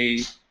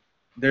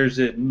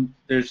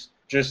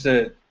just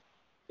a,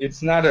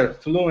 it's not a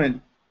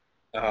fluent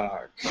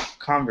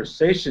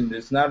conversation.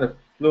 It's not a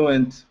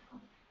fluent.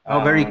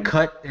 Very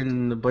cut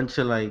and a bunch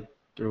of like,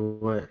 or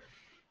what?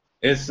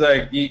 It's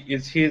like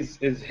it's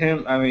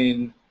him. I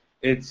mean,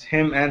 it's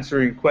him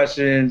answering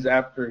questions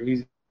after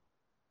he's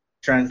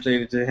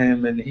translated to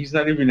him, and he's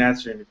not even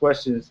answering the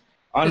questions.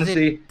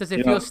 Honestly, does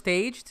it feel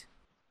staged?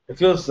 It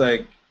feels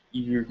like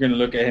you're gonna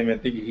look at him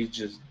and think he's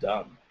just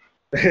dumb.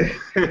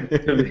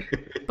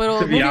 But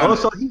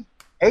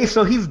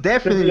so he's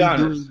definitely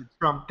doing the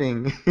Trump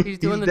thing. He's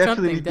doing the Trump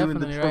thing,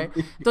 definitely, right?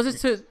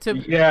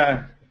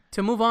 Entonces,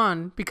 to move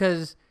on,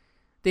 because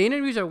the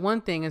interviews are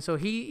one thing, and so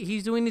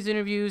he's doing these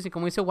interviews, and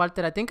como dice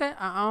Walter, I think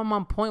I'm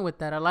on point with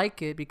that. I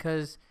like it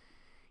because,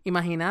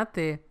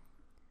 imagínate,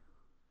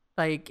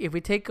 like if we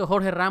take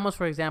Jorge Ramos,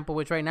 for example,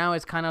 which right now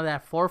is kind of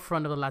that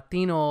forefront of the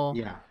Latino,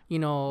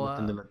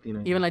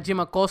 even like Jim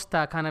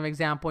Acosta kind of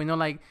example,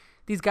 like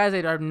these guys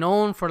that are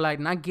known for like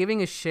not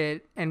giving a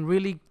shit and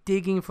really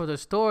digging for the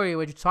story,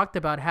 which you talked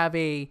about, have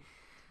a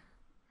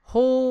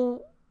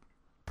whole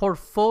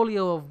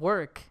portfolio of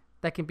work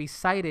that can be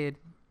cited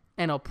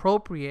and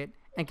appropriate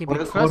and can be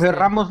trusted. Jorge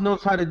Ramos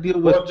knows how to deal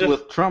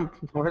with Trump.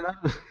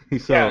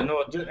 Yeah,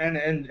 no,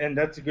 and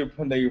that's a good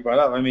point that you brought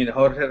up. I mean,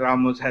 Jorge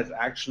Ramos has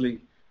actually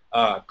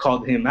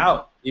called him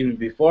out even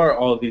before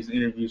all these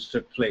interviews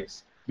took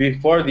place.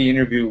 Before the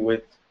interview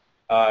with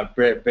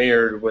Brett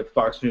Baer with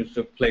Fox News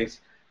took place,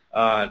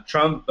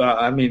 Jorge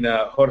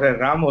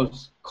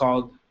Ramos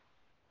called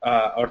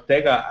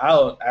Ortega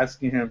out,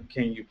 asking him,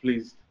 "Can you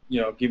please,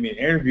 give me an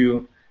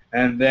interview?"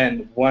 And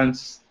then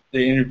once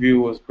the interview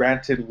was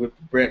granted with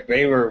Brett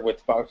Baer with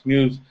Fox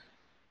News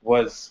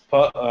was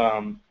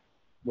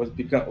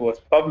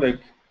public,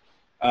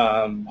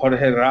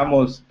 Jorge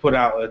Ramos put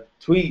out a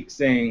tweet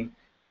saying,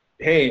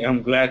 "Hey,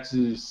 I'm glad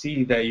to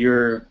see that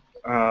you're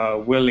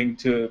willing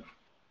to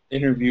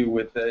interview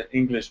with the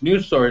English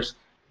news source,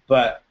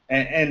 but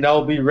and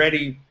I'll be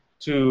ready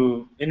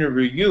to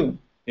interview you."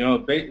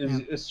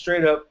 It's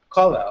straight up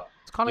call out.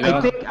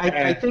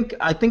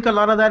 I think a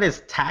lot of that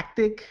is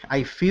tactic.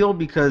 I feel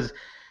because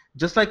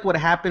just like what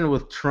happened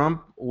with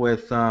Trump,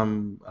 with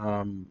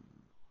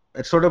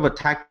it's sort of a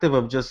tactic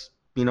of just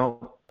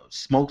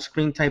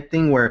smokescreen type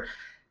thing, where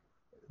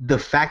the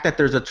fact that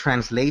there's a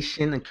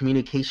translation and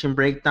communication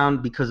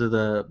breakdown because of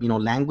the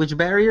language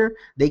barrier,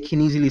 they can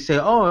easily say,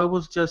 "Oh, it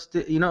was just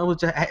it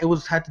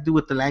had to do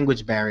with the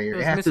language barrier."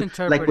 It had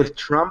to, like with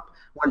Trump,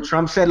 when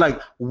Trump said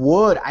like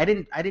would, I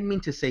didn't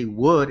mean to say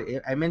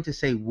would, I meant to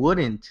say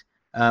wouldn't.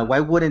 Why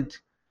wouldn't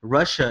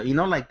Russia?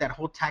 Like that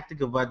whole tactic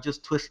about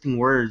just twisting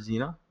words.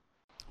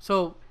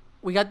 So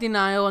we got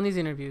denial on these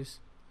interviews.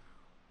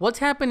 What's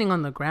happening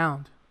on the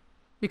ground?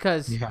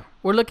 Because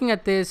we're looking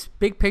at this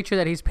big picture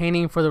that he's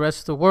painting for the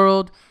rest of the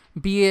world,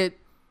 be it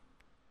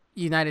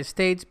United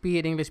States, be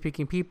it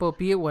English-speaking people,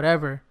 be it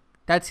whatever.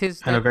 That's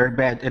his. And a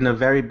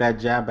very bad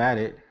jab at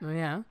it.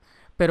 Yeah,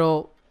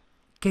 pero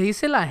 ¿qué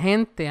dice la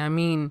gente? I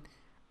mean,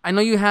 I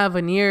know you have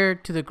an ear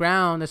to the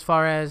ground as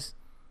far as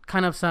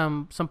kind of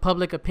some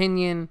public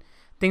opinion,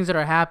 things that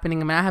are happening.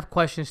 I mean, I have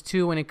questions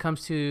too when it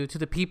comes to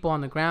the people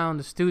on the ground,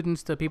 the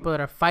students, the people that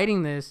are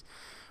fighting this.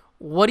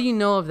 What do you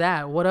know of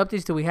that? What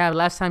updates do we have?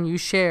 Last time you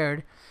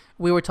shared,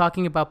 we were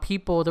talking about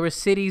people. There were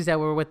cities that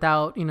were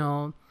without,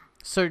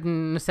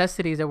 certain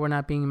necessities that were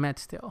not being met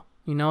still.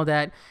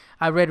 That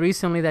I read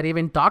recently that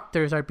even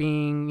doctors are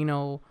being,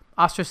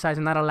 ostracized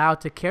and not allowed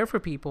to care for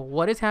people.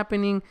 What is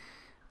happening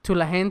to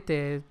la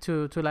gente,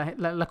 to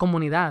la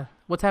comunidad?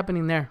 What's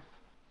happening there?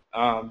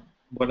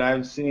 What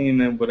I've seen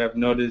and what I've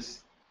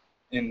noticed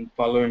in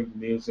following the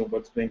news and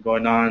what's been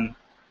going on,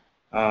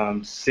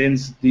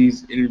 since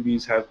these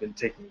interviews have been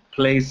taking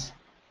place,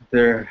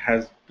 there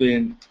has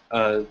been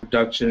a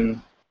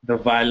reduction. The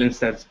violence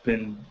that's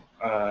been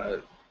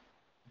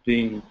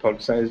being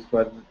publicized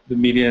by the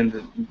media,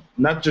 and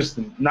not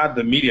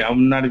the media.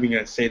 I'm not even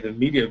going to say the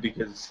media,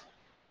 because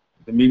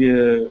the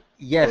media.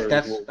 Yes,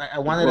 I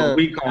wanted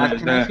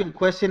to ask you a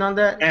question on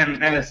that.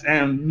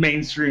 And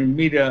mainstream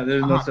media.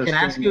 There's no such thing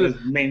as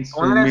mainstream media.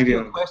 I want to ask you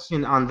a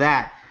question on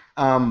that.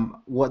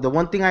 The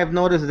one thing I've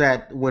noticed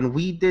that when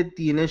we did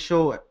the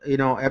initial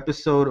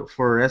episode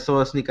for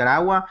SOS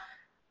Nicaragua,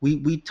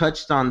 we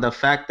touched on the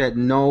fact that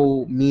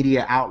no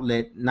media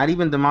outlet, not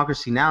even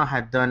Democracy Now!,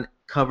 had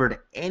covered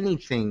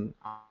anything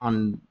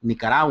on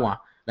Nicaragua.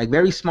 Like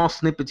very small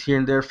snippets here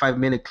and there,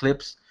 5-minute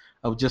clips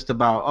of just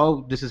about,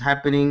 oh, this is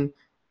happening,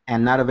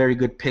 and not a very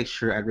good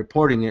picture at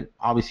reporting it.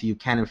 Obviously you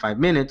can in 5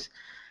 minutes.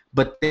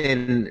 But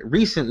then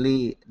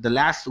recently, the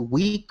last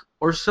week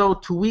or so,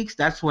 2 weeks,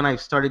 that's when I've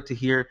started to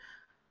hear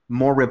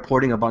more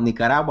reporting about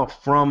Nicaragua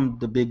from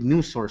the big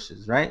news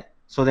sources, right?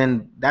 So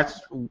then that's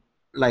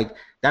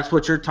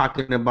what you're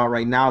talking about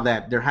right now,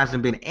 that there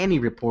hasn't been any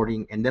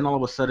reporting, and then all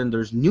of a sudden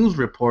there's news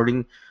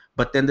reporting,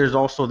 but then there's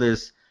also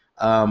this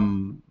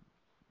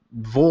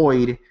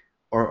void,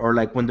 or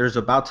like when there's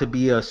about to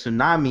be a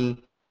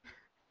tsunami,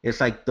 it's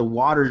like the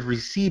water's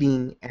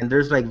receding and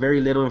there's like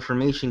very little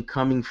information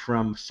coming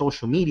from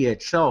social media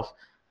itself.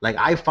 Like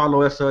I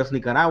follow SOS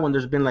Nicaragua and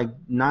there's been like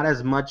not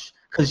as much,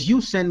 because you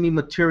send me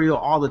material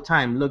all the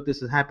time. Look,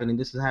 this is happening,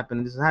 this is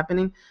happening, this is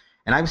happening.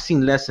 And I've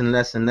seen less and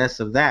less and less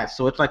of that.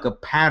 So it's like a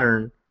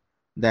pattern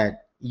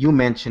that you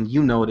mentioned,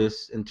 you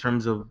notice in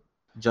terms of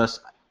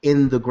just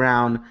in the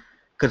ground,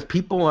 because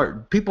people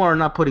are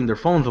not putting their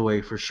phones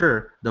away for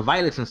sure. The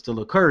violence is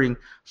still occurring.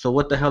 So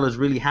what the hell is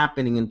really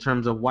happening in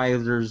terms of why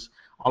there's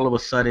all of a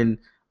sudden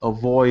a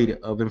void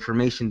of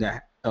information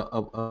that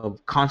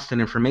of constant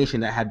information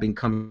that had been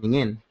coming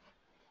in?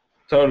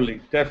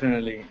 Totally,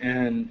 definitely.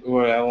 And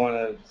what I want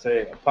to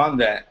say upon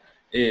that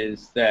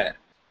is that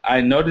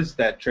I noticed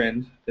that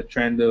trend, the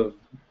trend of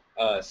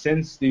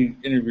since the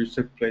interviews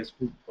took place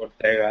with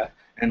Ortega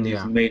and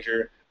these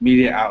major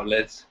media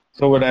outlets.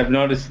 So what I've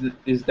noticed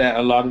is that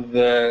a lot of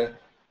the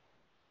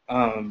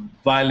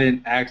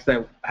violent acts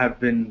that have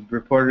been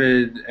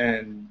reported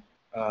and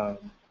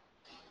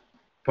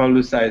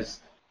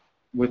publicized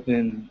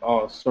within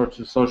all sorts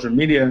of social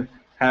media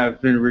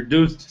have been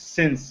reduced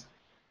since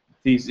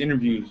these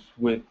interviews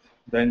with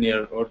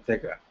Daniel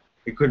Ortega.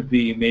 It could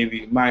be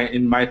maybe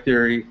in my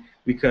theory,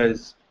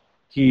 because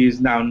he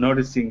is now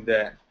noticing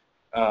that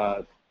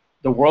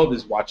the world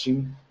is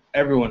watching,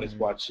 everyone is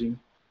watching.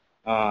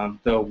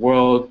 The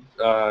world,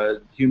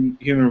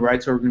 human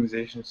rights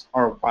organizations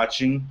are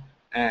watching,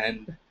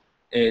 and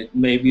it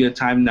may be a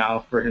time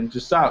now for him to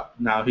stop.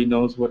 Now he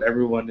knows what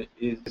everyone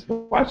is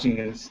watching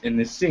and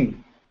is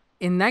seeing.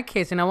 In that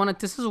case, and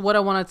this is what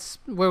I want to,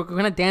 we're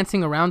kind of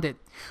dancing around it.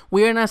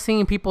 We are not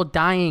seeing people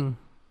dying,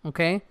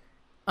 okay?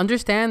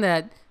 Understand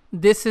that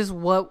this is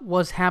what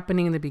was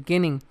happening in the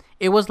beginning.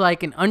 It was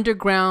like an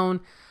underground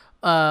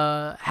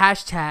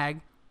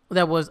hashtag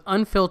that was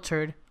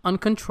unfiltered,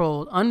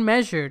 uncontrolled,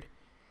 unmeasured,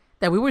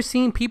 that we were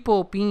seeing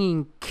people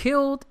being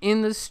killed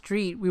in the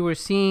street. We were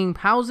seeing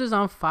houses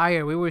on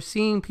fire. We were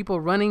seeing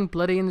people running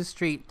bloody in the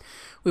street.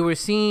 We were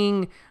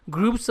seeing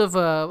groups of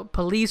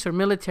police or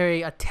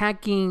military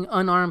attacking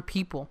unarmed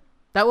people.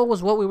 That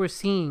was what we were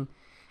seeing,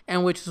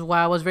 and which is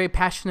why I was very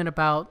passionate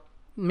about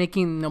make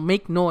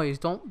noise.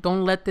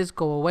 Don't let this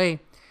go away.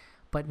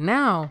 But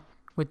now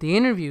with the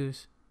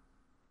interviews,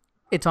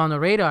 it's on the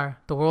radar.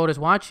 The world is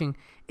watching.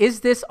 Is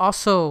this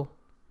also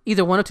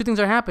either one of two things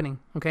are happening?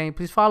 Okay,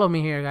 please follow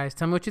me here, guys.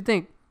 Tell me what you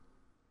think.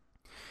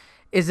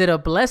 Is it a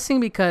blessing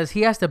because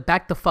he has to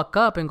back the fuck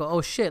up and go, oh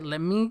shit,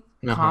 let me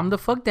calm the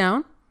fuck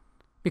down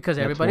because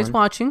everybody's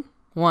watching?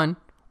 One.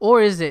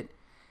 Or is it,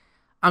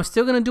 I'm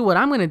still going to do what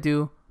I'm going to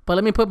do, but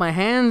let me put my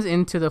hands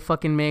into the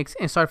fucking mix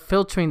and start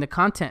filtering the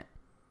content.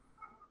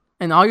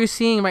 And all you're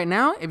seeing right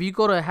now, if you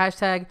go to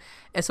hashtag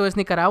SOS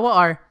Nicaragua,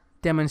 are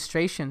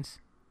demonstrations.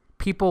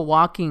 People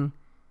walking,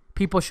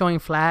 people showing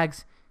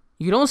flags.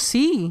 You don't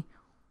see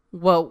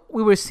what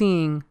we were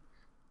seeing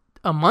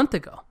a month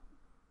ago.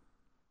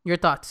 Your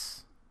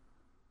thoughts,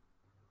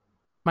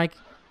 Mike?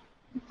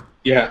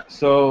 Yeah,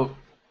 so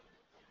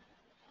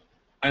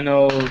I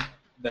know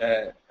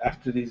that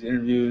after these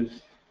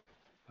interviews,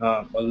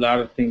 a lot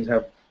of things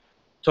have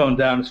toned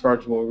down as far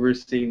as what we're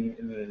seeing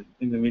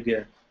in the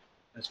media,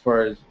 as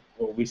far as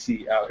what we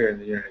see out here in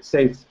the United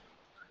States.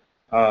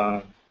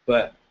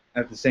 But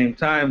at the same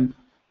time,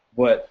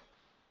 what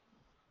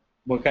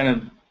kind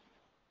of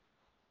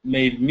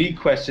made me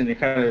question, it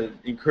kind of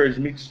encouraged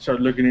me to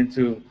start looking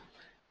into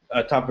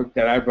a topic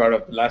that I brought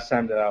up the last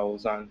time that I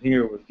was on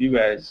here with you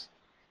guys,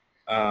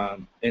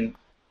 in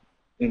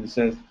the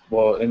sense,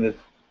 well, in the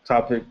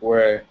topic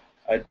where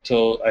I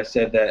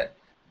said that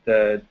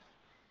the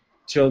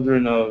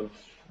children of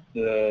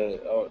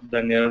the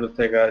Daniel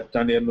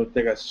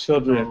Ortega's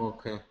children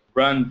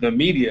run the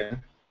media.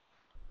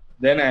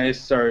 Then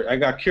I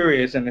got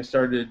curious and I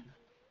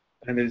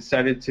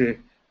decided to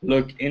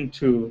look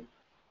into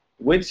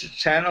which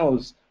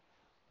channels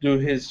do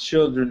his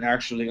children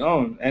actually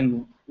own,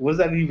 and was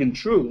that even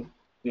true?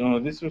 You know,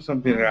 this was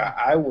something that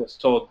I was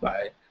told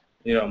by,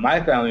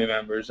 my family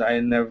members. I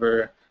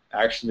never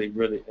actually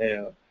really,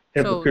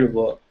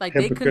 hypocritical. So, like,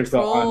 they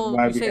control.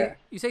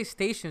 You say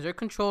stations. They're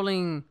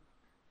controlling,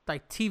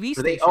 like, TV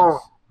stations.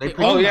 They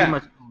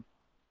own.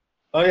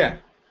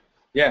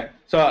 Yeah.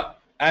 So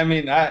I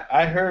mean,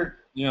 I heard,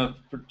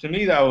 to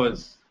me that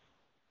was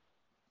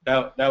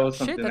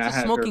something. Shit, that's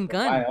a smoking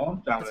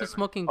gun. That's a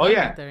smoking gun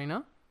right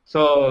there,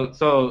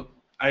 So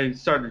I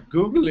started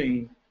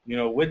Googling,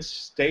 which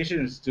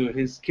stations do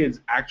his kids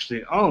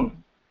actually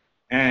own,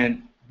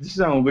 and this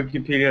is on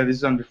Wikipedia. This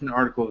is on different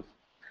articles.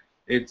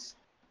 It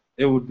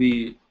would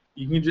be,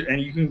 you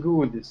can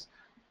Google this: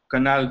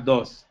 Canal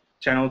 2,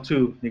 Channel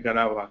 2,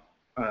 Nicaragua,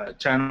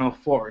 Channel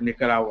 4,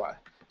 Nicaragua,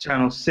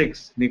 Channel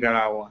 6,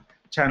 Nicaragua,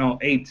 Channel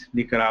 8,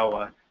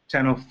 Nicaragua,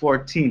 Channel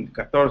 14,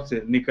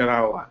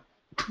 Nicaragua.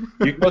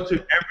 You go to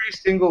every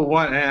single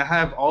one, and I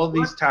have all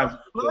these tabs.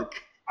 I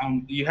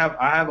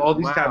have all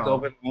these tabs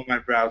open on my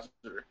browser,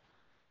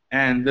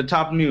 and the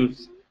top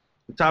news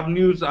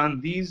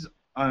on these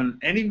on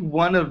any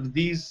one of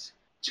these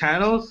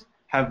channels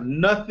have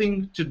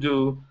nothing to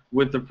do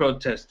with the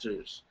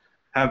protesters,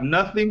 have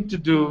nothing to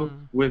do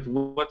with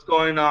what's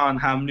going on,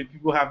 how many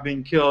people have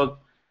been killed.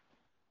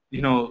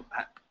 You know,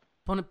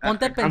 Ponte a I'm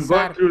going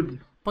pensar, through.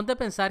 ponte a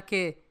pensar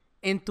que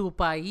en tu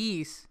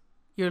país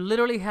you're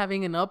literally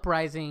having an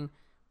uprising,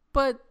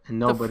 but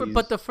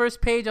the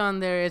first page on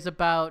there is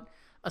about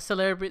a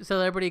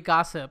celebrity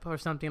gossip or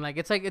something. Like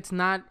it's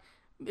not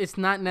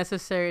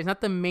necessary. It's not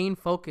the main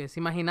focus.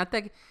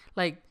 Imagínate,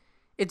 like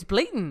it's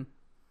blatant.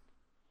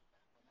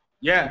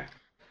 Yeah,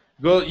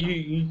 go.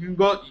 You can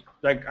go.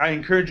 Like I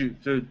encourage you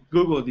to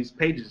Google these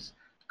pages: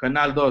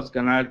 Canal 2,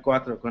 Canal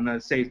 4, Canal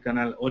 6,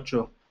 Canal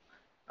 8.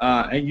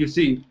 And you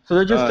see. So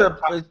they're just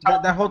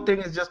that whole thing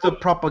is just a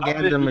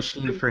propaganda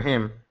machine for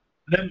him.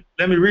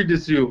 Let me read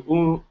this to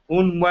you.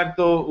 Un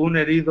muerto, un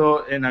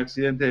herido en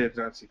accidente de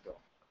tránsito.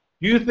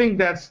 Do you think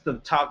that's the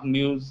top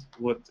news?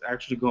 What's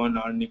actually going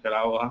on in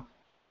Nicaragua?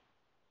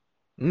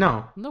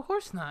 No. No, of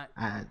course not.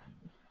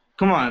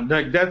 Come on,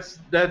 like that's.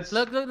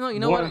 Look, no. You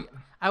know what?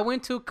 I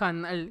went to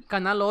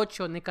Canal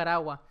 8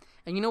 Nicaragua,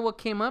 and you know what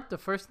came up? The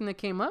first thing that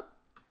came up.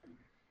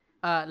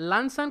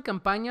 Lanzan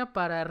campaña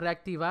para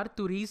reactivar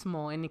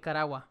turismo en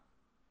Nicaragua.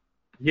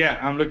 Yeah,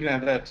 I'm looking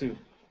at that too.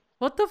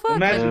 What the fuck?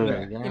 Imagine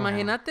that.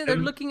 Imagínate, they're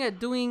looking at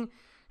doing,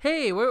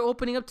 hey, we're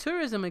opening up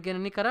tourism again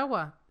in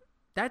Nicaragua.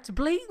 That's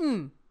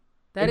blatant.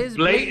 It's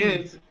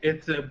blatant.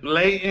 It's a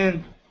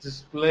blatant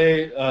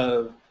display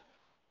of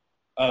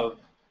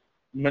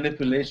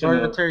manipulation.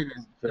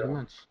 Authoritarianism, pretty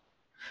much.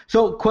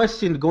 So,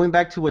 question, going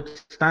back to what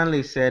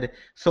Stanley said.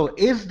 So,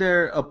 is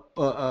there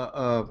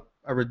a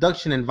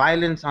reduction in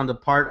violence on the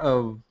part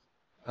of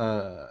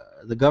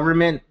the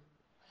government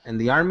and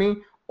the army,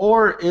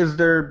 or is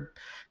there?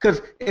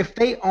 Because if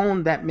they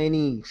own that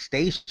many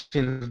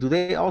stations, do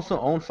they also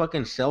own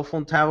fucking cell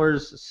phone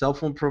towers, cell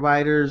phone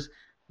providers?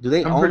 Do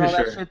they own all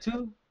that shit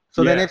too?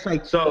 So then it's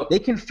like they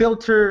can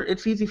filter.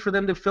 It's easy for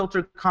them to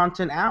filter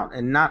content out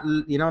and not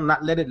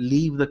let it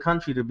leave the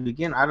country to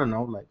begin. I don't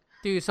know, like.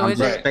 Dude, so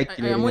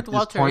I'm with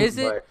Walter.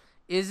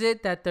 Is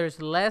it that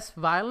there's less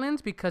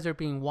violence because they're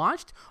being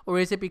watched, or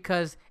is it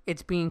because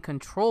it's being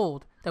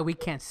controlled that we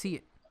can't see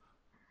it?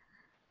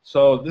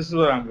 So this is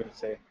what I'm going to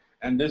say.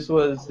 And this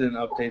was an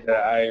update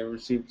that I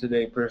received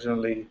today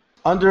personally.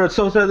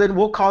 So then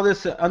we'll call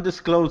this an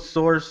undisclosed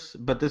source,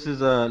 but this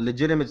is a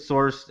legitimate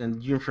source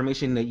and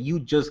information that you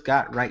just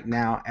got right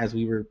now as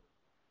we were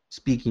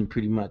speaking,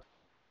 pretty much.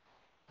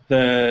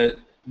 The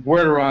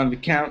word around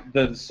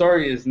the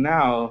story is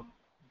now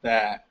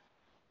that,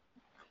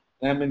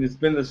 I mean, it's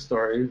been the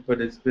story,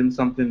 but it's been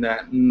something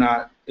that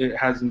it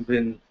hasn't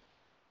been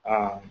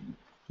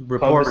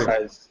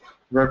reported.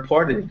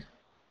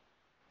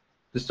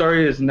 The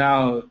story is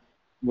now,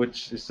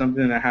 which is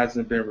something that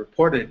hasn't been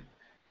reported,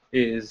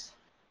 is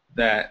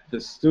that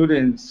the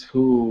students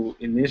who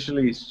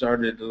initially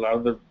started a lot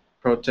of the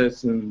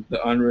protests and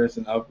the unrest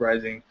and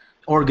uprising,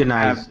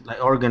 organizing,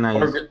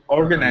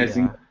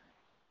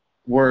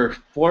 were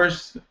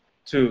forced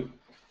to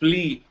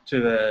flee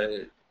to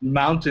the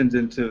mountains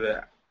and to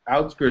the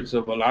outskirts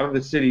of a lot of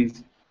the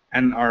cities,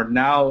 and are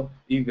now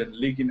even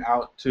leaking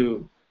out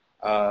to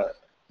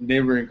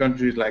neighboring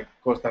countries like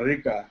Costa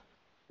Rica,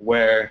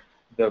 where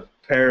the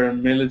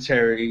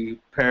paramilitary,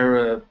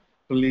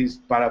 para-police,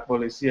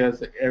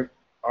 para-policías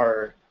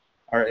are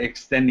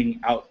extending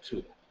out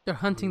to. They're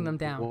hunting them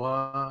down.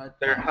 What?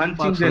 They're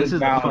hunting them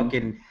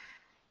down.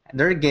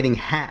 They're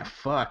getting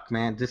fuck,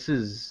 man. This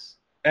is.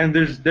 And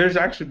there's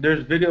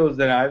videos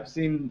that I've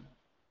seen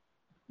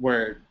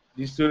where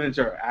these students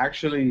are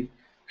actually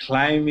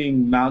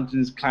climbing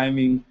mountains,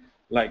 climbing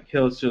like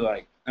hills to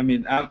like. I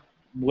mean,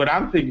 what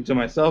I'm thinking to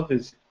myself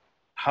is,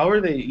 how are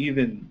they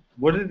even?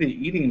 What are they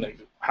eating? Like,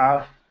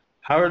 how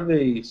are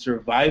they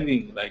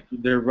surviving? Like,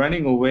 they're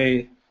running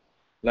away,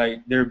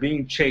 like they're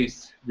being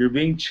chased. You're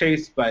being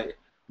chased by,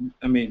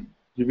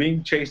 you're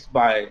being chased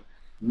by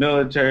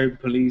military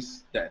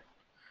police that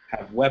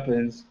have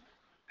weapons,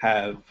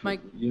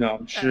 Mike,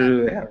 I'm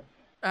sure they have.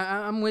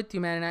 I'm with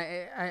you, man.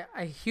 And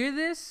I hear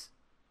this.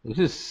 This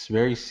is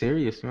very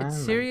serious, man. It's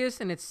serious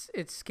and it's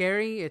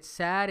scary. It's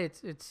sad.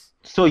 It's.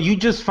 So you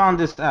just found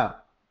this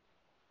out?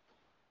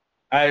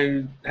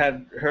 I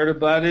had heard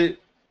about it.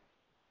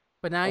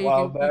 But now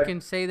you can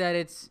say that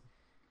it's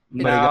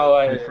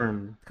now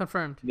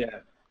confirmed. Yeah.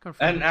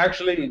 Confirmed. And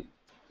actually,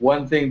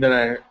 one thing that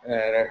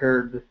I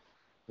heard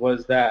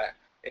was that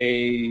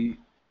a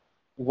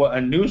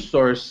news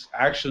source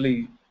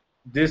actually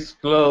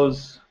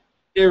disclosed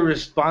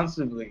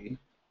irresponsibly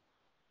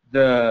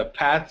the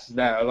paths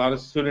that a lot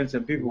of students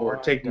and people were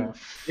taking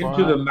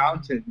into the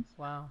mountains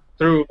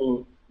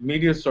through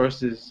media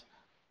sources,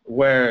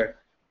 where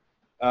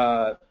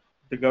the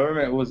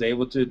government was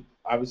able to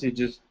obviously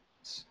just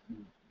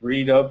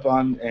read up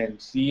on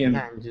and see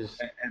and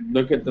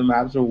look at the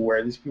maps of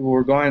where these people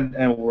were going,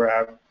 and were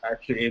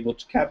actually able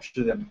to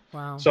capture them.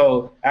 Wow.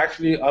 So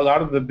actually, a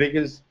lot of the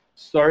biggest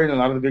story and a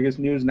lot of the biggest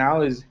news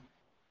now is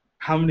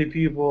how many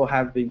people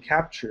have been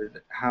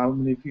captured, how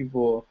many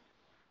people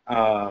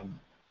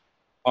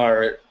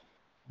are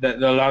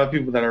that a lot of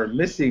people that are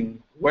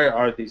missing. Where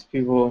are these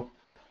people?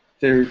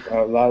 There's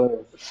a lot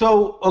of.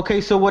 So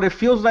what it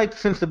feels like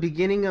since the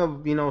beginning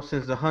of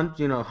since the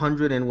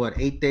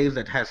 108 days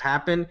that has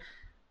happened,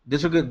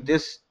 this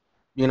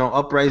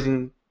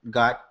uprising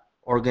got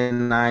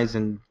organized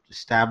and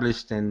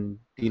established and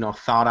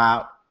thought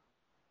out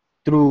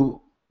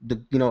through the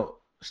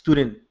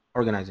student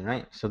organizing,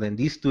 right? So then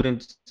these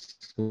students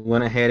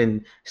went ahead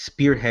and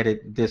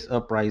spearheaded this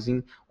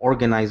uprising,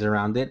 organized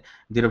around it,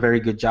 did a very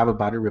good job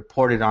about it,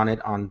 reported on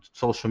it on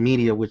social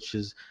media, which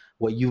is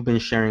what you've been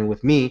sharing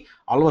with me.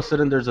 All of a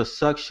sudden there's a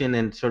suction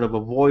and sort of a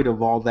void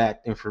of all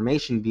that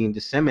information being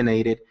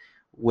disseminated,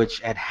 which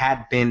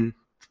had been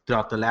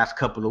throughout the last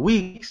couple of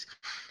weeks.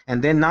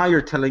 And then now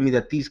you're telling me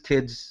that these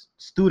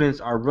students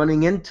are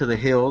running into the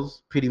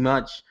hills, pretty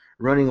much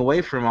running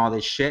away from all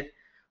this shit.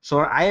 So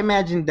I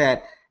imagine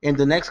that in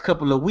the next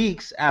couple of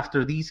weeks,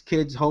 after these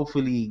kids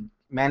hopefully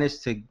manage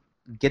to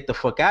get the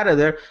fuck out of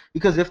there,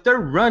 because if they're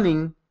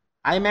running,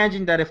 I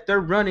imagine that if they're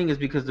running is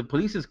because the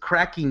police is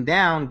cracking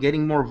down,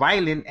 getting more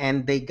violent,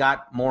 and they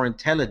got more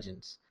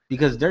intelligence.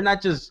 Because they're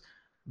not just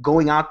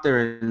going out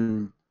there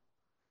and,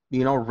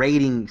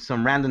 raiding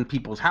some random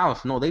people's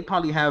house. No, they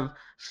probably have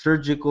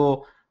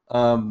surgical,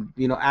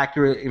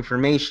 accurate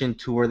information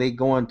to where they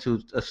go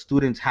into a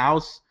student's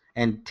house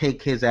and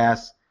take his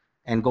ass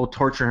and go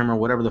torture him or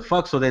whatever the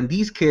fuck. So then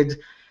these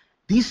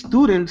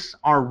students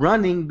are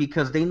running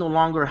because they no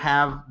longer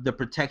have the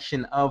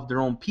protection of their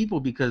own people,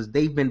 because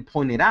they've been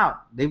pointed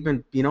out. They've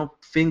been,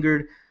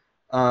 fingered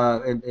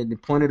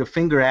and pointed a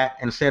finger at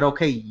and said,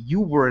 okay, you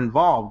were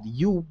involved.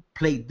 You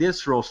played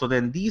this role. So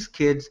then these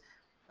kids,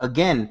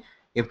 again,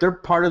 if they're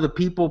part of the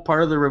people,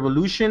 part of the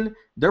revolution,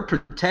 they're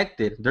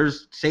protected.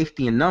 There's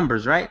safety in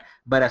numbers, right?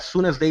 But as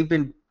soon as they've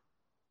been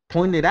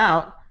pointed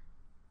out,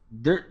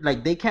 they're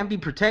like, they can't be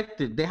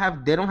protected. They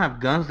don't have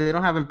guns. They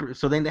don't have,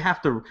 so then they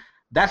have to.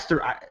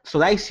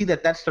 So I see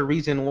that's the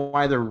reason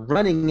why they're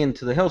running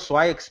into the hills. So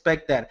I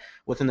expect that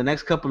within the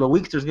next couple of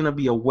weeks, there's going to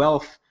be a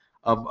wealth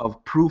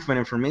of proof and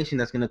information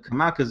that's going to come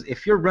out. Because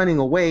if you're running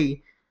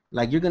away,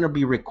 like, you're going to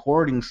be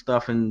recording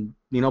stuff and,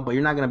 but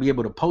you're not going to be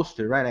able to post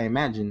it, right? I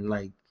imagine,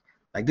 like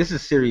this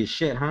is serious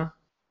shit, huh?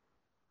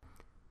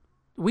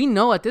 We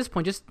know at this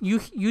point, just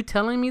you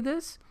telling me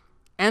this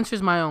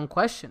answers my own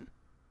question.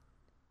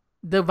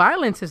 The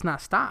violence has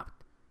not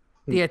stopped.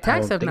 The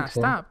attacks have not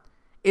stopped.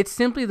 It's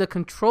simply the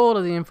control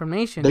of the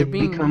information. They've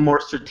become more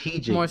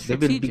strategic.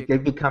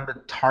 They've become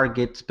the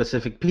target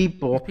specific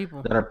people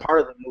that are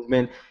part of the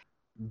movement.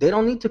 They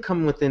don't need to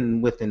come with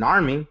an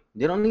army.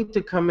 They don't need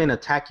to come and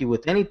attack you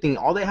with anything.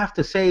 All they have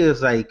to say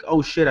is like,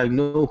 oh shit, I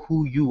know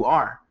who you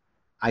are.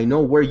 I know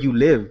where you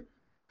live.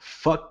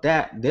 Fuck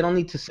that. They don't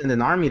need to send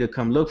an army to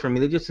come look for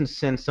me. They just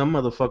send some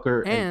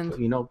motherfucker and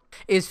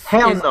Is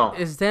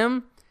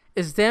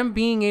them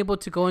being able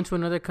to go into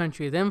another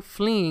country, them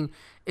fleeing,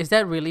 is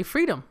that really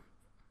freedom?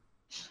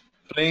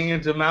 Fleeing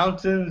into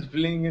mountains,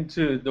 fleeing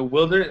into the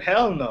wilderness?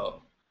 Hell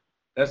no.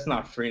 That's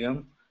not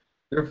freedom.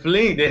 They're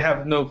fleeing. They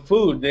have no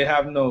food. They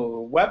have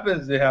no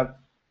weapons. They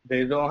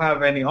don't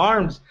have any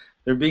arms.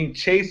 They're being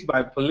chased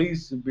by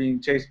police. They're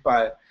being chased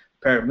by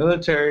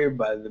paramilitary,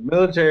 by the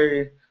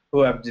military,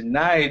 who have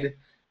denied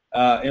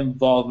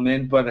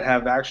involvement, but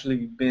have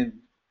actually been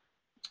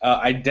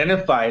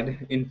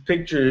identified in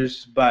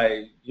pictures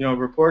by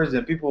reporters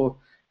and people.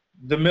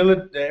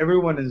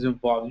 Everyone is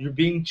involved. You're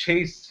being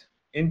chased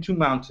into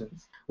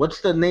mountains.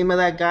 What's the name of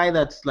that guy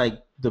that's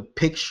like the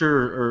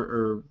picture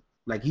or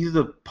like he's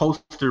the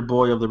poster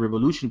boy of the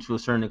revolution to a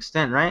certain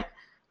extent, right?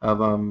 Of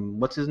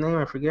what's his name?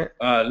 I forget.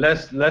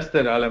 Lester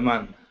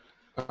Alemán.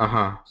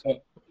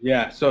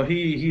 So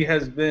he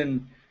has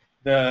been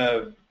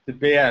the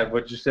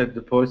what you said,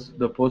 the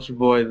poster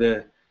boy,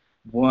 the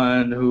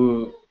one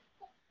who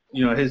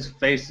his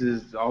face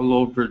is all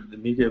over the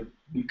media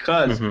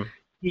because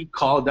he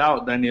called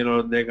out Daniel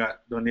Ortega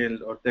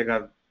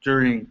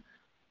during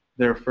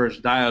their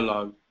first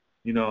dialogue.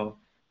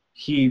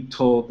 He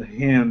told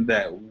him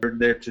that we're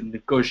there to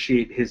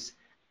negotiate his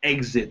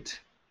exit,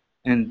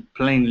 and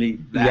plainly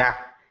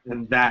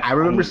I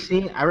remember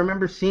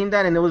seeing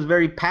that, and it was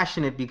very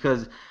passionate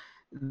because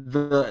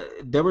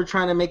they were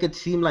trying to make it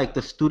seem like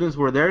the students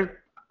were there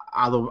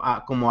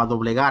como a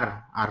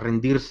doblegar, a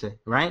rendirse,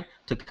 right?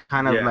 To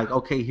kind of like,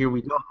 okay, here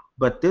we go.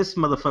 But this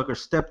motherfucker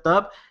stepped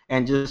up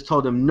and just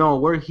told them, no,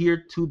 we're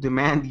here to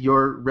demand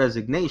your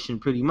resignation,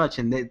 pretty much.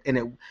 And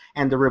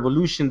the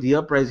revolution, the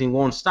uprising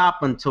won't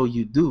stop until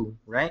you do,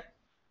 right?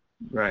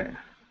 Right.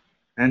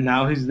 And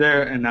now he's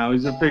there, and now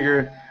he's a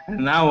figure.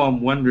 And now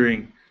I'm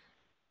wondering,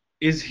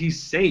 is he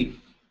safe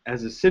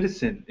as a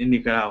citizen in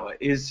Nicaragua?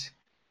 Is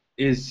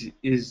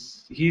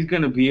he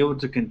going to be able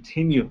to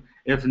continue?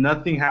 If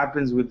nothing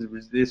happens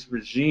with this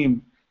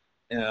regime,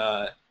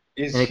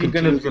 is he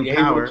going to be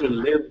able to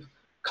live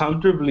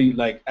comfortably,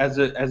 like as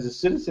a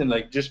citizen,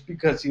 like just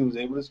because he was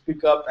able to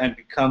speak up and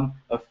become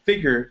a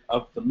figure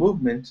of the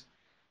movement?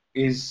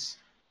 Is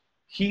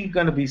he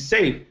going to be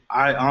safe?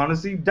 I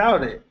honestly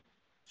doubt it.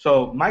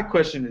 So my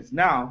question is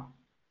now,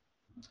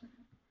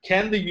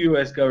 can the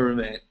U.S.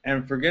 government,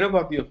 and forget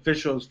about the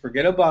officials,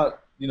 forget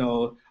about, you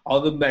know,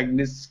 all the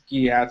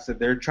Magnitsky acts that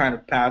they're trying to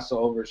pass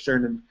over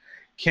certain,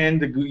 can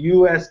the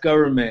U.S.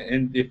 government,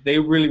 and if they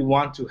really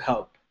want to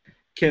help,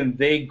 can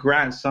they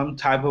grant some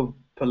type of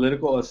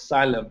political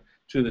asylum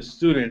to the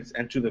students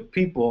and to the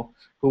people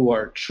who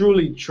are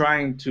truly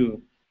trying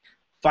to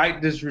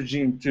fight this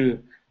regime, to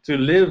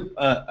live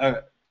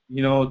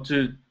you know,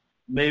 to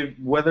maybe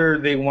whether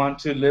they want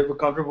to live a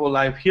comfortable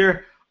life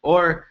here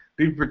or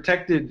be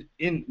protected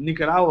in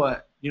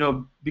Nicaragua, you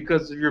know,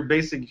 because of your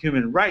basic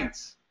human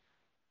rights.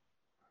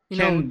 You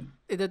know,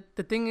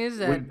 the thing is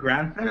that with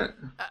grandparent,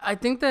 I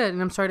think that,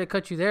 and I'm sorry to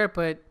cut you there,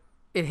 but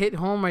it hit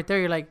home right there.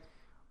 You're like,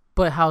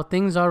 but how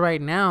things are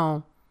right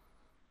now,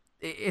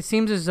 it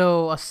seems as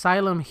though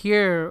asylum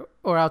here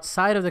or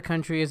outside of the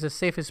country is the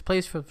safest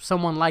place for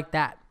someone like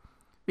that,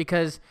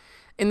 because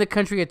in the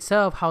country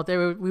itself, how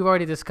we've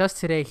already discussed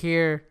today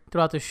here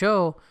throughout the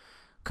show,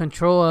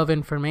 control of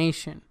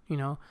information, you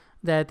know,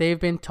 that they've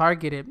been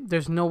targeted.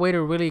 There's no way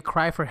to really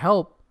cry for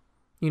help.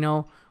 You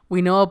know,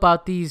 we know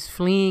about these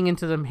fleeing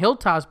into the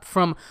hilltops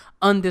from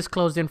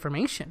undisclosed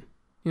information.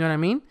 You know what I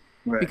mean?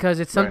 right, Because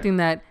it's something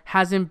that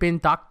hasn't been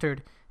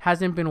doctored,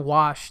 hasn't been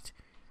washed.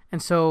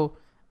 And so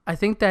I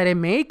think that it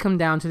may come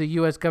down to the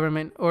U.S.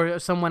 government or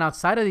someone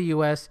outside of the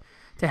U.S.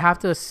 to have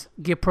to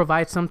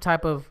provide some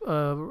type of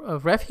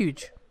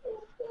refuge.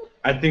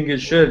 I think it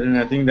should, and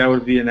I think that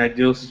would be an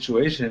ideal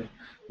situation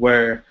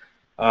where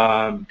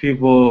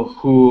people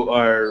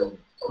who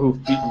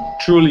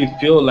truly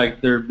feel like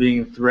they're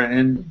being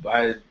threatened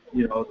by,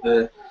 you know,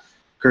 the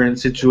current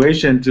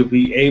situation, to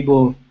be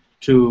able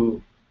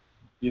to,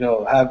 you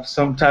know, have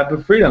some type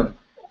of freedom,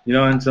 you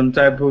know, and some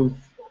type of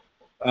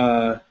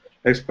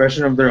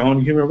expression of their own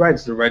human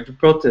rights, the right to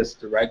protest,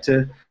 the right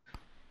to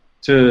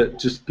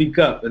speak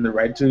up, and the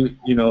right to,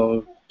 you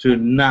know, to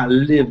not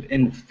live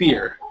in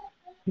fear.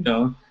 You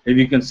know, if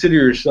you consider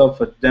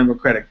yourself a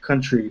democratic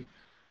country,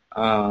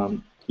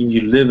 and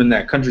you live in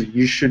that country,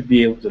 you should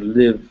be able to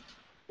live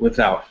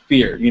without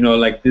fear. You know,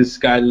 like this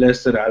guy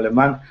Lester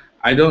Aleman,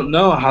 I don't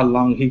know how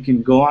long he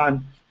can go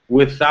on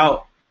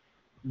without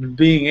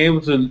being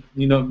able to,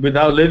 you know,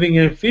 without living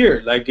in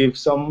fear. Like if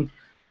some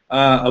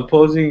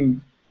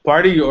opposing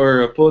party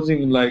or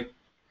opposing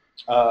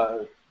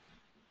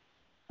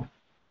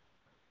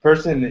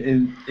person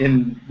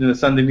in the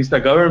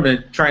Sandinista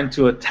government trying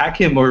to attack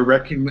him or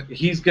recognize,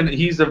 he's gonna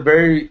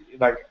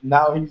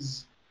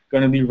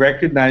be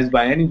recognized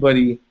by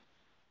anybody,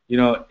 you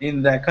know,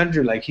 in that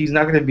country. Like he's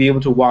not gonna be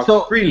able to walk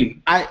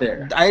freely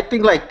there. I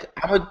think like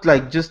I would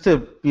like just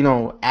to, you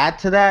know, add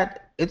to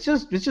that. It's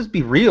just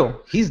be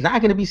real. He's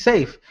not gonna be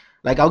safe.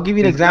 Like I'll give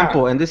you an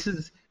example, and there's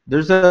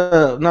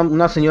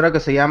una señora que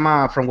se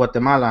llama from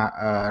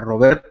Guatemala,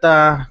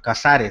 Berta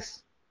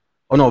Casares,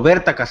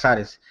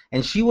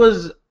 and she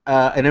was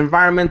an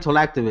environmental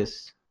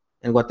activist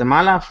in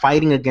Guatemala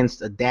fighting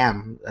against a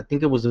dam. I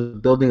think it was a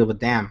building of a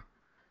dam.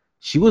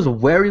 She was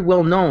very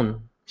well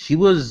known. She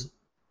was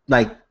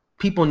like,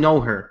 people know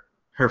her.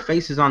 Her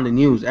face is on the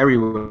news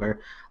everywhere.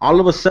 All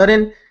of a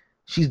sudden,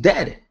 she's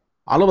dead.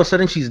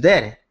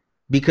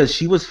 Because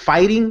she was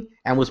fighting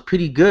and was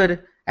pretty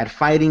good at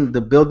fighting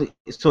the building.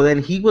 So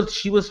then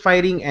she was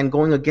fighting and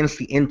going against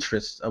the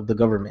interests of the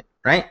government,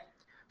 right?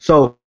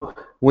 So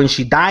when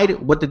she died,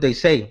 what did they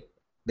say?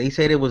 They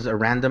said it was a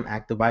random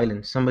act of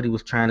violence. Somebody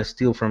was trying to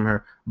steal from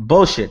her.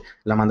 Bullshit.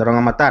 La mandaron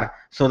a matar.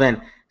 So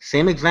then,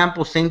 same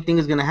example, same thing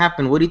is going to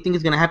happen. What do you think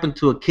is going to happen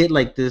to a kid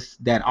like this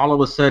that all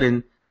of a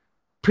sudden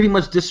pretty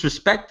much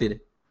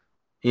disrespected,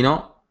 you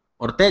know,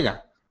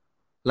 Ortega?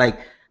 Like,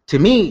 to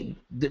me,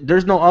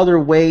 there's no other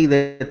way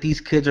that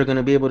these kids are going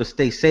to be able to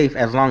stay safe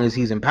as long as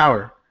he's in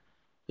power.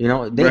 You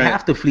know, they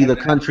have to flee the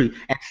country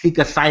and seek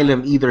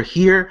asylum either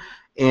here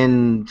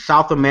in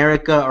South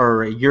America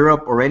or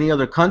Europe or any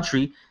other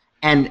country.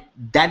 And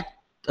that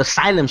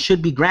asylum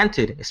should be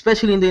granted,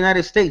 especially in the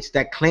United States,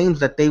 that claims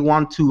that they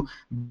want to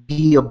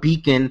be a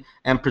beacon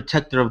and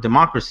protector of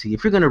democracy.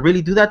 If you're going to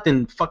really do that,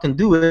 then fucking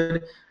do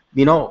it.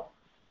 You know,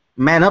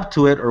 man up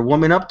to it or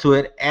woman up to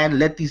it and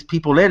let these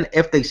people in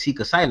if they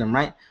seek asylum,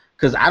 right?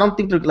 Because I don't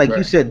think, like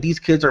you said, these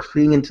kids are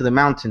fleeing into the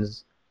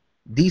mountains.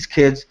 These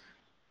kids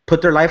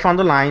put their life on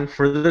the line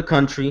for the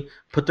country,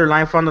 put their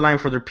life on the line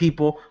for their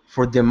people,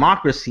 for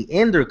democracy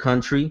in their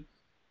country,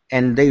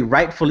 and they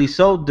rightfully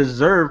so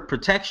deserve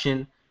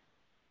protection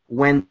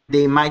when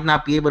they might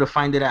not be able to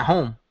find it at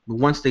home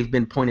once they've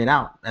been pointed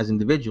out as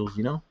individuals,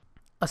 you know?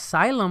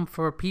 Asylum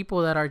for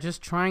people that are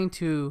just trying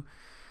to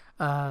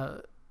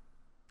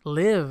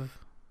live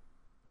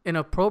an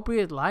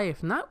appropriate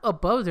life, not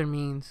above their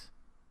means,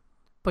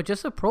 but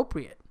just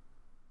appropriate.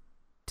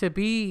 To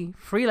be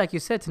free, like you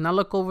said, to not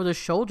look over the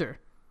shoulder,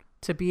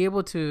 to be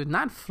able to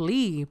not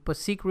flee, but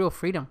seek real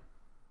freedom.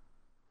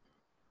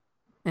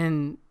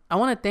 And I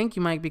want to thank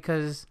you, Mike,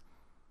 because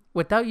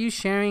without you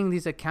sharing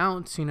these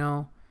accounts, you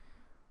know,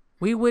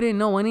 we wouldn't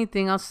know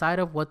anything outside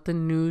of what the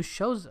news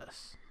shows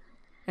us.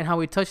 And how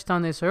we touched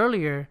on this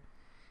earlier,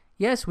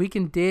 yes, we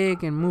can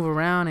dig and move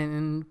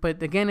around,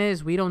 but again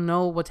we don't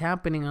know what's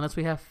happening unless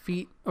we have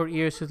feet or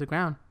ears to the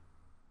ground.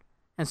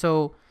 And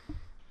so,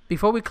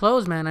 before we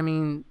close, man, I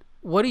mean,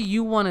 what do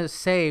you want to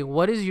say?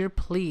 What is your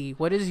plea?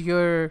 What is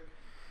your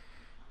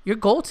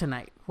goal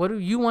tonight? What do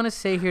you want to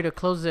say here to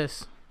close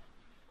this?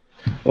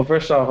 Well,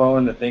 first off, I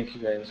want to thank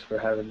you guys for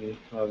having me.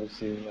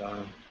 Obviously,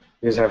 you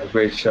guys have a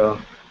great show.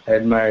 I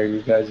admire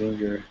you guys and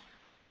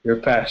your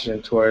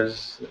passion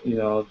towards,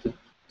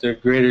 the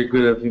greater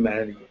good of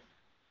humanity.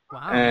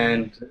 Wow.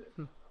 And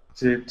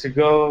to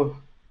go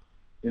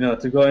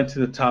into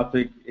the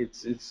topic,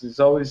 it's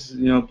always,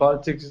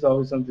 politics is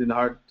always something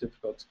hard,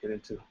 difficult to get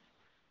into.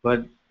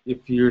 But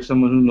if you're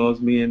someone who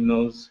knows me and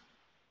knows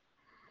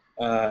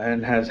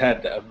and has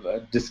had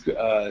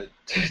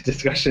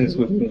discussions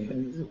with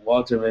me,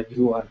 Walter, maybe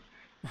one,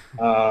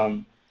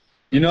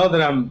 you know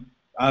that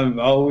I've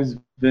always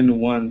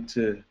been one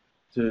to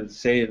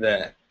say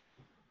that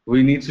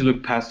we need to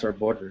look past our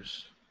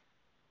borders.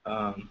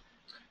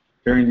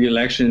 During the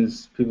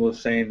elections, people are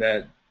saying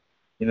that,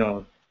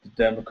 the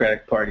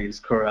Democratic Party is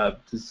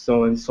corrupt,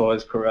 so and so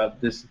is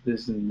corrupt, this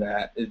and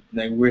that.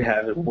 We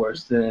have it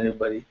worse than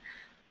anybody.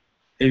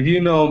 If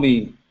you know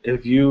me,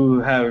 if you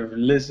have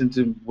listened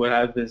to what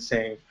I've been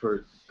saying for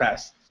the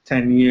past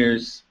 10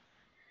 years,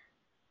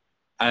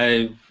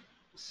 I've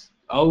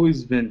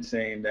always been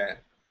saying that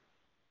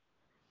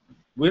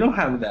we don't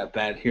have it that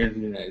bad here in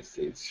the United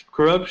States.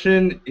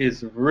 Corruption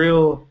is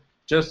real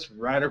just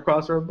right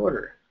across our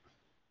border.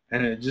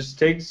 And it just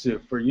takes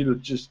for you to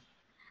just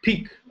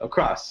peek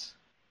across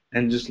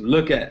and just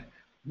look at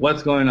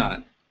what's going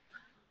on.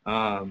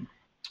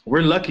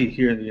 We're lucky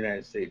here in the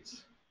United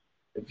States.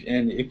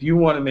 If you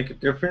want to make a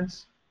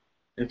difference,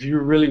 if you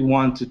really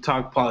want to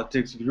talk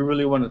politics, if you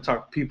really want to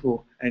talk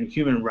people and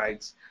human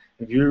rights,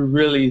 if you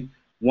really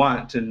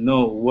want to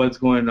know what's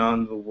going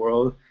on in the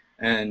world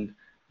and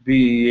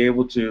be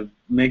able to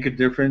make a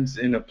difference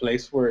in a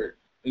place where,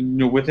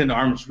 within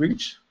arm's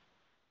reach,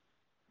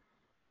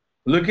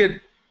 look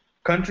at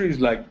countries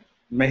like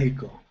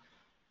Mexico,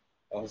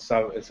 El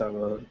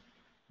Salvador,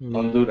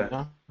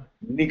 Honduras,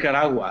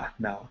 Nicaragua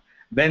now,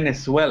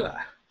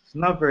 Venezuela. It's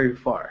not very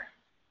far.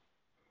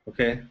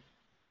 Okay?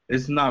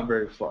 It's not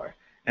very far.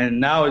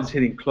 And now it's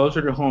hitting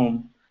closer to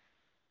home.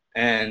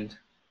 And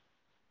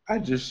I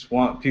just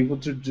want people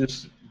to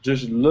just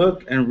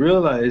look and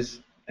realize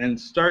and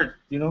start,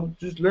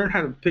 just learn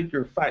how to pick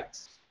your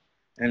fights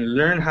and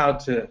learn how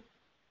to,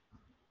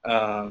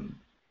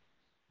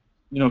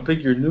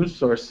 pick your news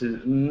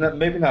sources.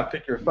 Maybe not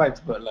pick your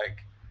fights, but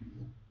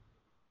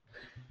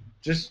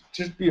just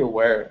be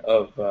aware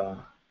of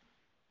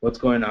what's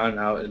going on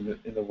out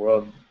in the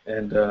world.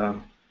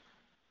 And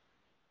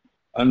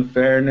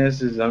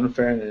unfairness is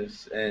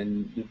unfairness.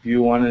 And if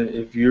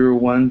you're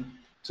one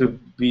to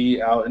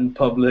be out in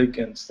public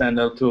and stand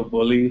up to a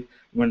bully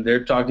when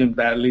they're talking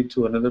badly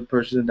to another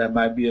person that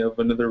might be of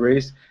another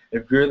race,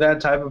 if you're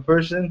that type of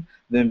person,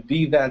 then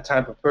be that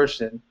type of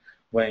person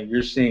when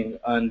you're seeing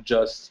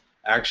unjust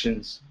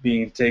actions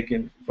being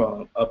taken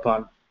from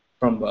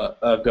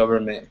a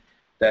government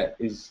that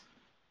is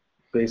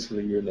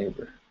basically your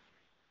neighbor.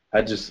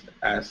 I just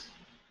ask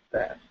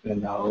that,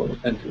 and I'll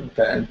end with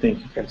that. And thank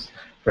you guys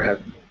for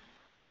having me.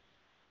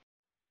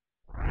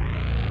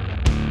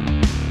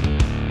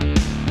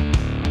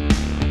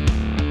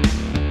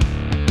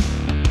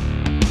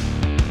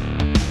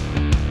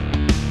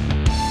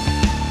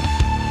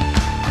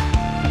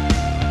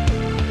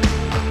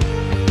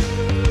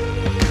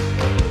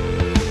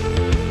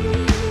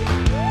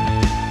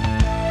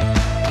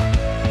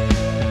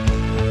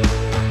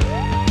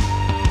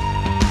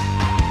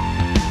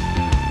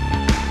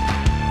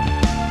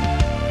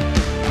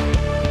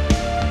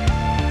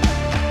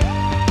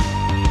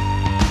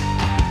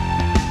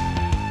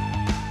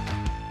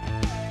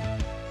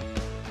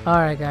 All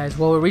right, guys.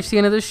 Well, we reached the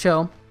end of the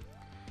show,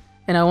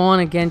 and I want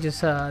to again just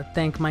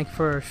thank Mike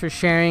for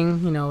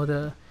sharing,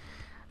 the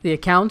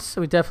accounts.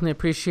 We definitely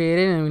appreciate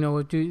it, and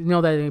we do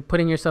know that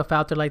putting yourself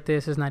out there like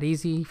this is not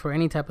easy for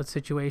any type of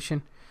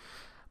situation.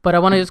 But I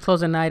want to just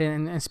close the night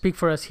and speak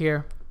for us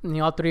here,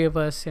 all three of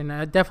us, and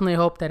I definitely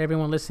hope that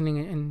everyone listening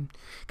and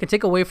can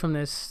take away from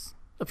this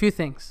a few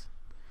things.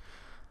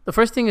 The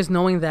first thing is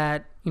knowing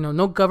that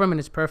no government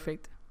is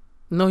perfect,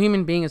 no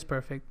human being is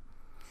perfect.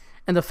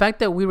 And the fact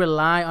that we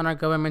rely on our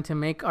government to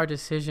make our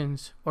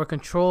decisions or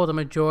control the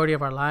majority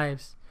of our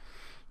lives,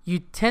 you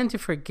tend to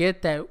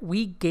forget that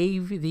we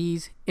gave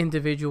these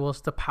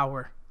individuals the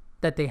power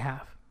that they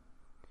have.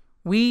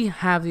 We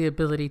have the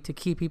ability to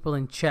keep people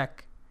in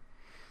check,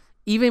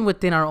 even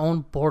within our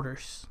own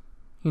borders.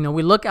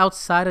 We look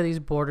outside of these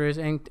borders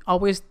and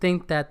always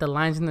think that the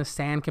lines in the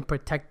sand can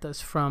protect us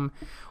from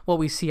what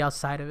we see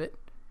outside of it.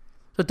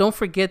 So don't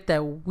forget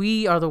that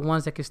we are the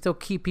ones that can still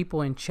keep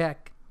people in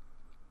check.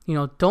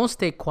 Don't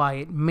stay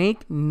quiet.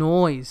 Make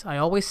noise. I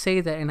always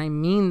say that, and I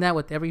mean that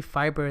with every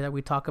fiber that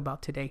we talk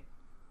about today.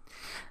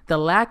 The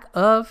lack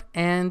of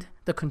and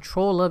the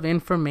control of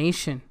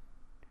information,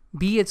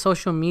 be it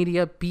social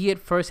media, be it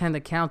firsthand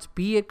accounts,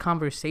 be it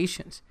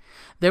conversations.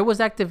 There was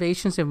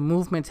activations and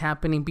movements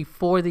happening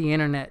before the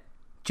internet,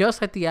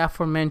 just like the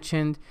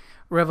aforementioned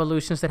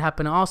revolutions that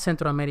happened in all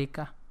Central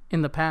America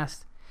in the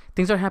past.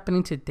 Things are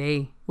happening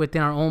today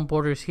within our own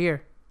borders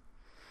here.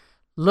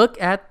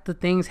 Look at the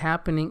things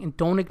happening and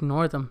don't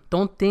ignore them.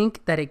 Don't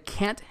think that it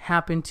can't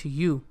happen to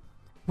you.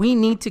 We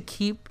need to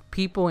keep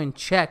people in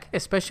check,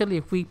 especially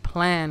if we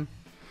plan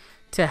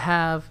to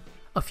have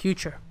a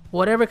future.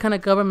 Whatever kind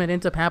of government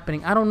ends up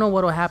happening, I don't know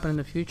what will happen in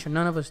the future.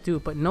 None of us do.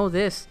 But know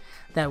this,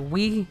 that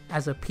we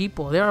as a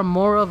people, there are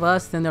more of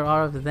us than there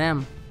are of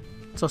them.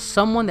 So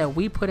someone that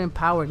we put in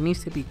power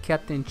needs to be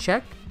kept in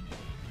check.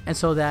 And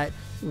so that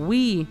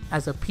we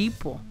as a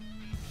people,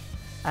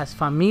 as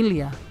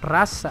familia,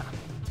 raza,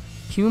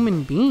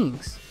 human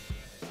beings,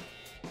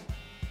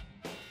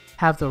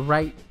 have the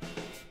right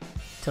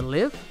to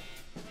live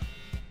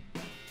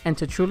and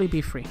to truly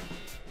be free.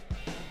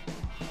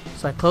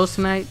 So I close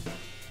tonight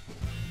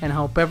and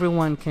hope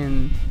everyone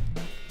can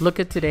look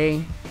at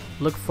today,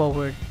 look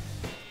forward,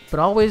 but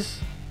always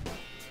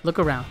look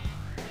around.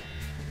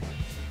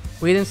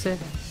 Cuídense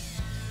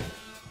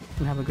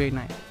and have a great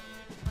night.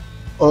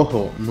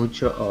 Ojo,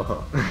 mucho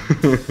ojo.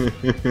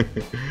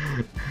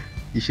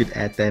 You should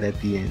add that at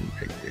the end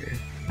right there.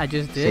 I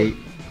just did. Say